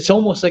it's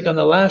almost like on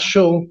the last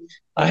show,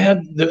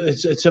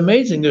 it's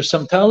amazing. There's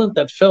some talent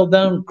that fell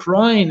down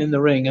crying in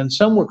the ring, and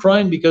some were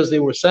crying because they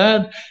were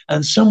sad,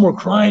 and some were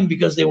crying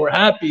because they were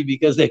happy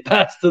because they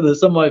passed to the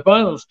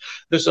semifinals.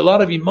 There's a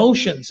lot of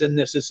emotions in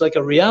this. It's like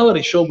a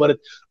reality show, but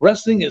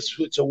wrestling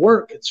it's a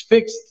work. It's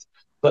fixed,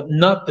 but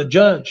not the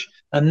judge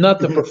and not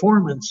the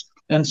performance.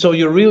 And so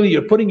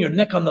you're putting your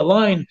neck on the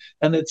line,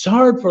 and it's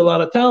hard for a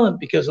lot of talent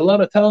because a lot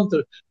of talent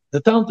the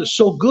talent is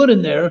so good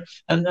in there,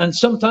 and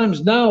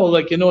sometimes now,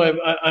 like,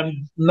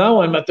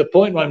 I'm at the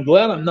point where I'm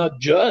glad I'm not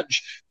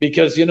judged,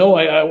 because I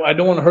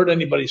don't want to hurt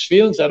anybody's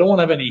feelings. I don't want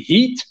to have any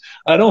heat.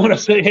 I don't want to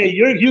say, hey,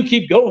 you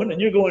keep going and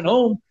you're going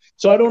home.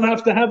 So I don't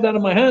have to have that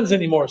in my hands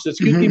anymore. So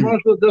it's QT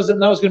Marshall does it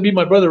now. It's going to be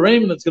my brother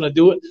Raymond that's going to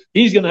do it.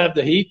 He's going to have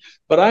the heat.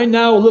 But I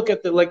now look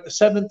at the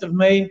 7th of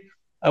May.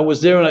 I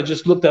was there and I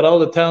just looked at all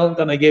the talent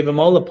and I gave them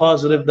all the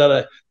positive that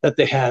I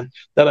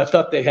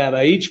thought they had.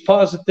 I each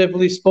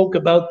positively spoke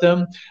about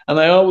them, and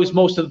I always,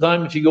 most of the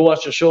time, if you go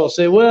watch the show, I'll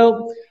say,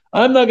 well,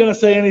 I'm not going to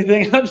say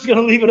anything. I'm just going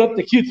to leave it up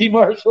to QT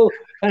Marshall,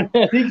 and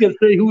he can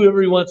say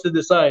whoever he wants to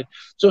decide.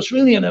 So it's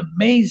really an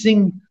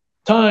amazing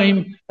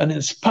time, an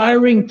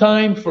inspiring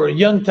time for a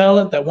young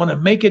talent that want to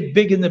make it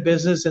big in the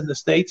business in the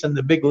States and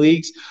the big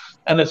leagues,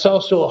 and it's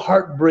also a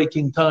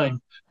heartbreaking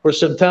time for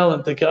some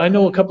talent. I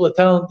know a couple of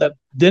talent that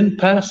didn't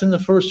pass in the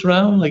first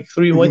round, like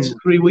 3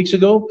 weeks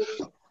ago,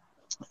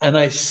 and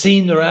I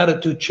seen their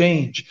attitude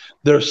change,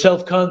 their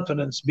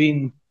self-confidence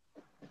being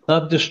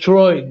not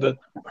destroyed but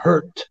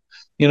hurt,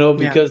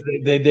 because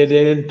they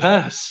didn't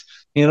pass,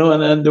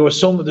 and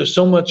there's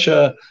so much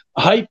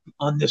hype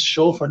on this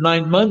show for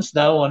 9 months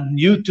now on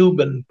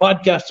YouTube and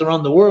podcasts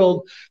around the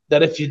world,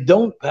 that if you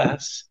don't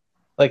pass,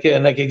 like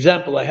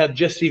example, I had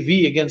Jesse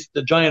V against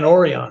the Giant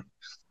Orion.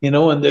 They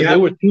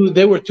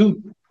were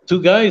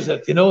two guys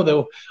that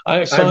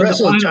I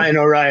wrestled Giant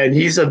Orion.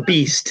 He's a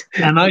beast,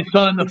 and I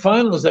saw in the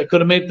finals that could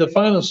have made the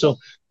finals. So,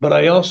 but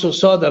I also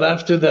saw that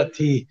after that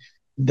he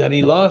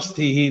lost.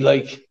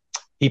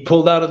 He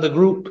pulled out of the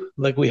group.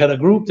 Like, we had a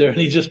group there, and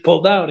he just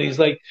pulled out. He's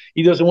like,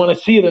 he doesn't want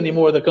to see it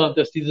anymore, the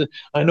contest.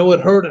 I know it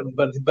hurt him,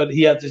 but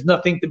there's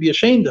nothing to be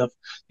ashamed of,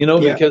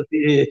 because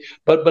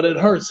but it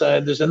hurts.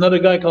 There's another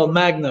guy called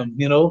Magnum,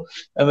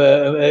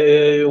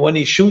 when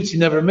he shoots, he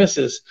never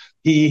misses.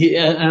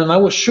 And I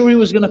was sure he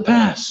was going to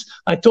pass.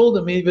 I told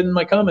him, even in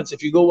my comments,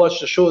 if you go watch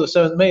the show the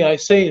 7th of May, I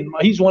say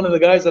he's one of the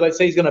guys that I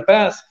say he's going to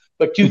pass,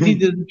 but QT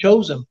didn't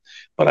choose him.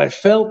 But I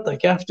felt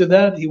like after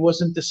that, he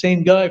wasn't the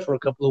same guy for a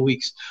couple of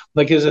weeks.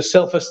 Like, his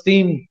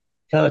self-esteem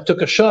kind of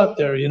took a shot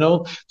there,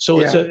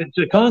 So it's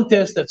a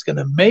contest that's going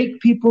to make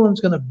people and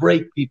it's going to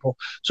break people.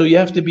 So you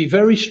have to be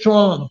very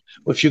strong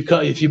if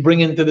you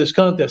bring into this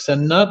contest,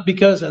 and not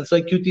because, and it's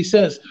like QT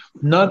says,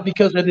 not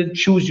because I didn't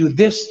choose you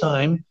this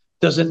time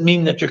doesn't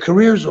mean that your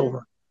career's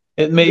over.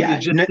 Maybe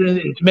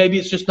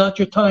it's just not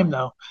your time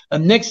now.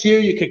 And next year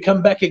you could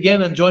come back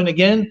again and join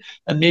again,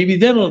 and maybe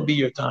then it'll be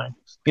your time.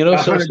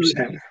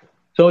 100%.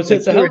 So it's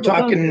a hell of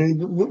a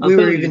we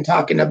were even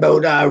talking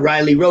about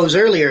Riley Rose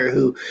earlier,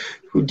 who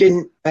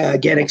didn't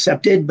get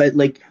accepted, but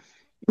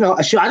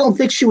I don't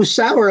think she was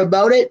sour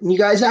about it. And you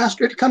guys asked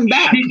her to come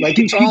back.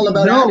 It's all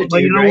about attitude.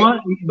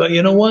 But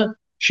you know what?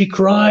 She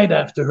cried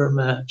after her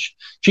match.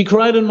 She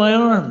cried in my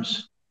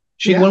arms.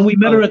 When we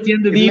met her at the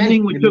end of the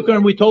evening, we took her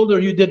and we told her,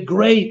 you did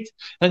great.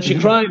 And she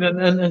cried,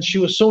 and she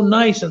was so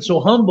nice and so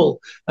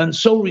humble and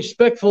so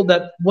respectful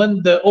that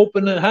when the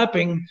open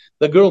happened,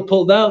 the girl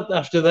pulled out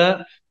after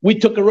that. We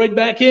took her right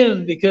back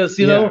in because,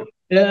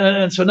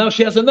 and so now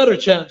she has another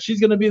chance. She's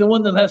going to be the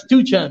one that has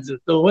 2 chances.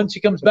 So when she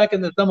comes back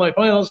in the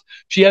semifinals,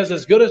 she has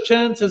as good a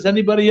chance as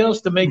anybody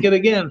else to make it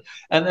again.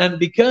 And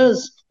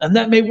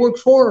that may work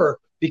for her,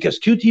 because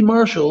QT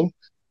Marshall,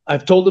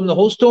 I've told him the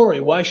whole story,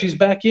 why she's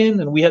back in,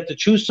 and we had to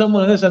choose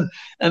someone in this,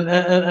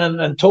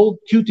 and told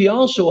QT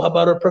also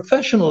about her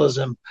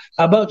professionalism,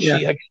 about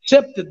she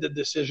accepted the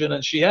decision,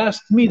 and she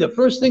asked me, the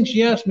first thing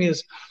she asked me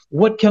is,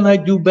 what can I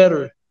do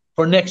better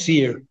for next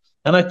year?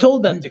 And I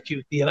told that to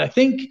QT, and I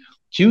think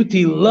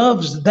QT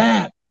loves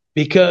that,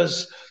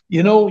 because,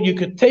 you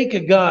could take a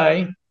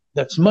guy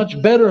that's much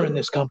better in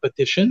this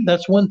competition.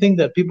 That's one thing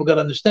that people got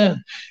to understand.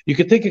 You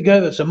could take a guy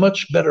that's a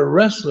much better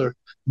wrestler,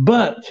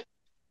 but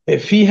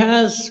if he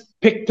has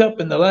picked up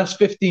in the last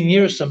 15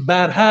 years some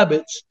bad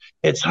habits,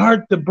 it's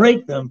hard to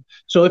break them.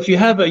 So if you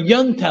have a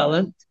young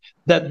talent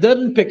that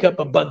doesn't pick up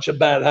a bunch of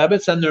bad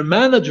habits and they're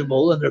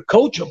manageable and they're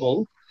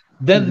coachable,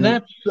 then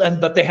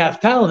but they have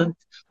talent,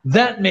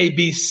 that may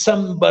be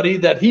somebody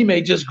that he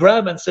may just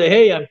grab and say,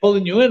 hey, I'm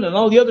pulling you in. And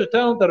all the other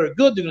talent that are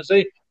good, they're going to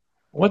say,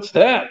 what's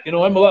that? I'm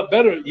a lot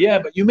better. Yeah,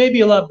 but you may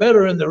be a lot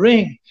better in the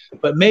ring,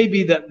 but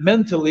maybe that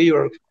mentally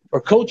or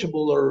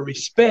coachable or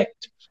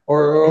respect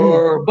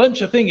or a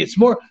bunch of things. It's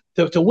more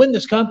to win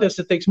this contest,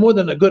 it takes more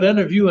than a good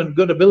interview and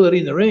good ability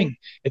in the ring.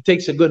 It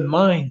takes a good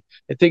mind.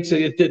 It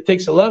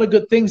takes a lot of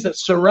good things that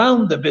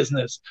surround the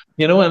business,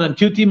 and then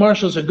QT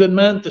Marshall's a good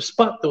man to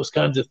spot those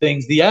kinds of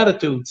things, the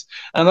attitudes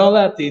and all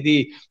that,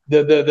 the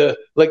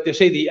like they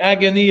say, the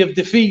agony of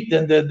defeat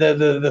and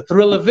the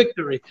thrill of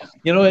victory.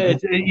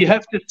 You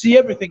have to see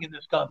everything in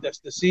this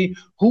contest to see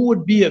who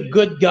would be a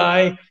good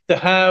guy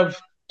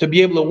to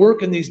be able to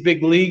work in these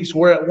big leagues,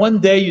 where at one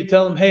day you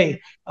tell him,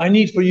 hey, I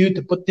need for you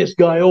to put this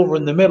guy over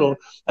in the middle,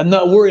 and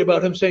not worry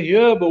about him saying,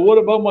 yeah, but what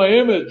about my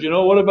image?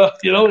 What about,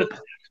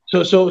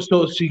 so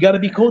you got to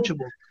be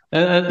coachable.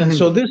 And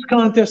so this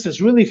contest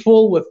is really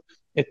full with,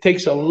 it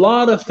takes a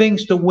lot of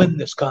things to win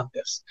this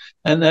contest,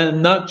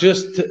 and not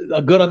just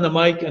a good on the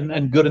mic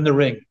and good in the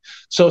ring.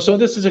 So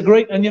this is a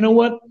great, and you know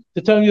what?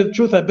 To tell you the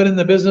truth, I've been in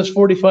the business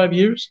 45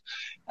 years.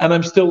 And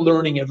I'm still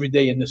learning every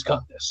day in this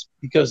contest,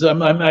 because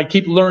I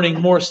keep learning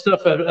more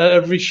stuff at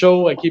every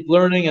show. I keep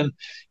learning,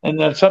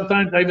 and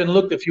sometimes I even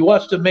looked. If you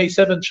watch the May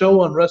 7th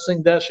show on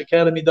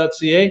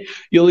wrestling-academy.ca,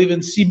 you'll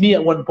even see me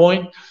at one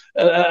point.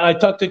 I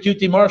talked to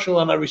QT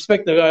Marshall, and I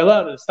respect the guy a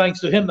lot. It's thanks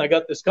to him I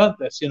got this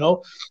contest,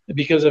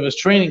 because I was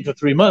training for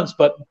 3 months.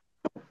 But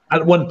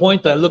at one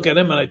point, I look at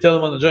him and I tell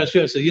him on the giant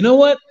screen, I say, you know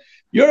what?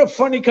 You're a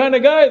funny kind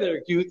of guy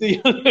there,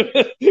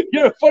 QT.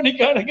 You're a funny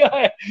kind of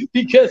guy,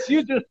 because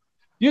you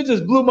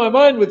just blew my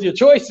mind with your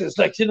choices.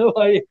 Like,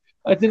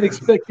 I didn't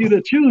expect you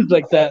to choose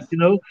like that,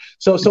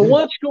 So go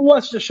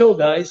watch the show,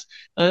 guys.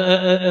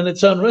 And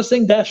it's on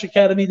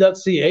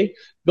wrestling-academy.ca.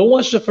 Go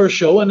watch the first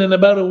show. And in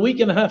about a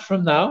week and a half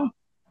from now,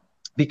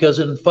 because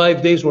in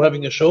 5 days we're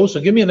having a show,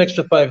 so give me an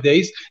extra 5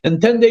 days. And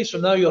 10 days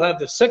from now, you'll have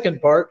the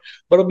second part,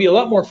 but it'll be a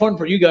lot more fun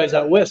for you guys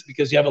out west,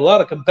 because you have a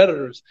lot of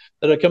competitors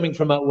that are coming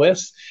from out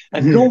west.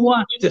 And go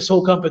watch this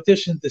whole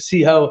competition to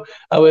see how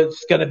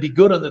it's going to be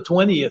good on the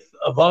 20th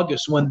of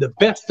August, when the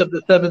best of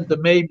the 7th of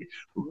May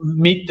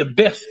meet the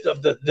best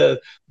of the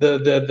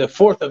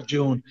 4th of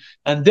June.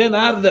 And then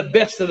out of the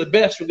best,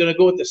 we're going to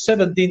go with the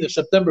 17th of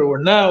September, where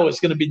now it's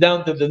going to be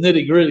down to the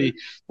nitty gritty,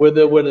 where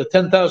the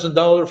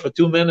 $10,000 for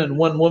 2 men and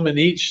 1 woman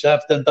each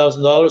have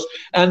 $10,000,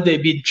 and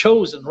they've been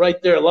chosen right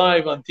there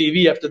live on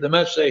TV after the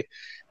match. Say,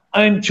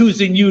 I'm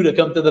choosing you to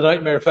come to the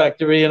Nightmare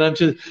Factory, and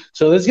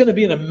so there's going to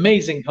be an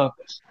amazing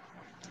contest.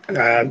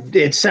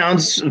 It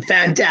sounds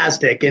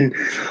fantastic, and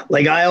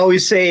like I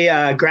always say,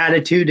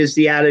 gratitude is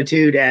the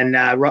attitude. And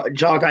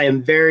Jacques, I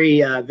am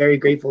very, very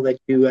grateful that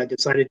you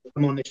decided to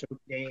come on the show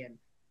today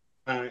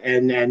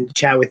and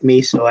chat with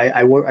me. So I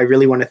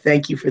really want to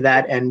thank you for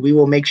that, and we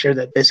will make sure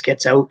that this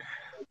gets out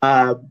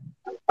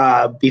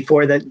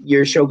before that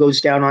your show goes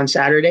down on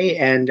Saturday,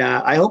 and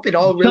I hope it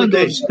all really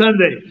goes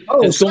Sunday.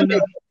 Oh, it's Sunday.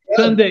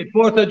 Sunday,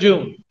 4th of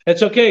June.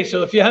 It's okay.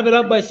 So if you have it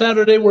up by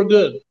Saturday, we're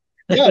good.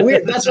 Yeah,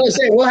 that's what I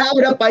say. We'll have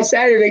it up by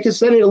Saturday, because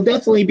then it'll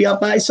definitely be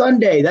up by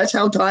Sunday. That's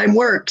how time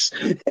works.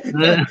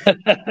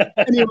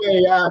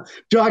 Anyway,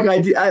 Jacques, I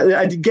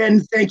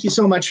again thank you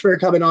so much for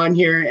coming on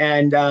here,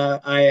 and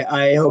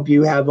I hope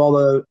you have all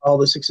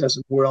the success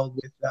in the world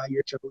with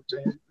your shows.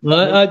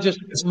 I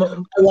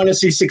want to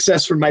see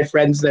success for my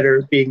friends that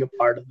are being a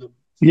part of them.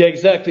 Yeah,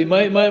 exactly.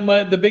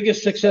 The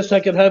biggest success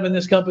I could have in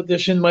this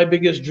competition, my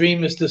biggest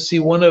dream is to see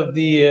one of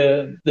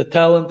the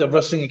talent of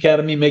Wrestling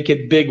Academy make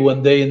it big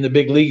one day in the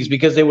big leagues,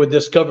 because they were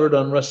discovered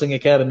on Wrestling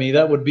Academy.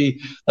 That would be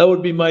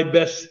my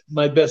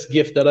best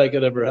gift that I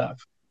could ever have.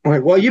 All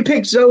right. Well, you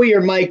pick Zoe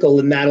or Michael,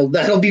 and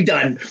that'll be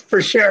done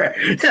for sure.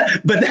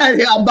 But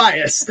I'm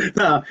biased.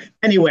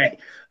 Anyway,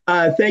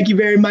 thank you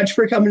very much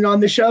for coming on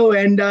the show,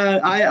 and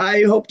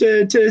I hope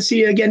to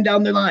see you again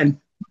down the line.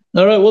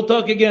 All right, we'll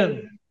talk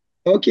again.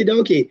 Okie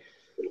dokie.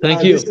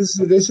 Thank you.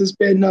 This has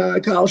been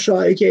Kyle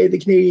Shaw, aka the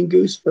Canadian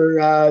Goose, for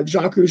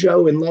Jacques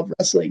Rougeau and Love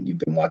Wrestling. You've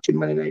been watching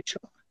Monday Night Shaw.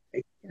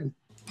 Thank you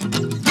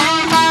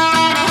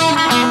again.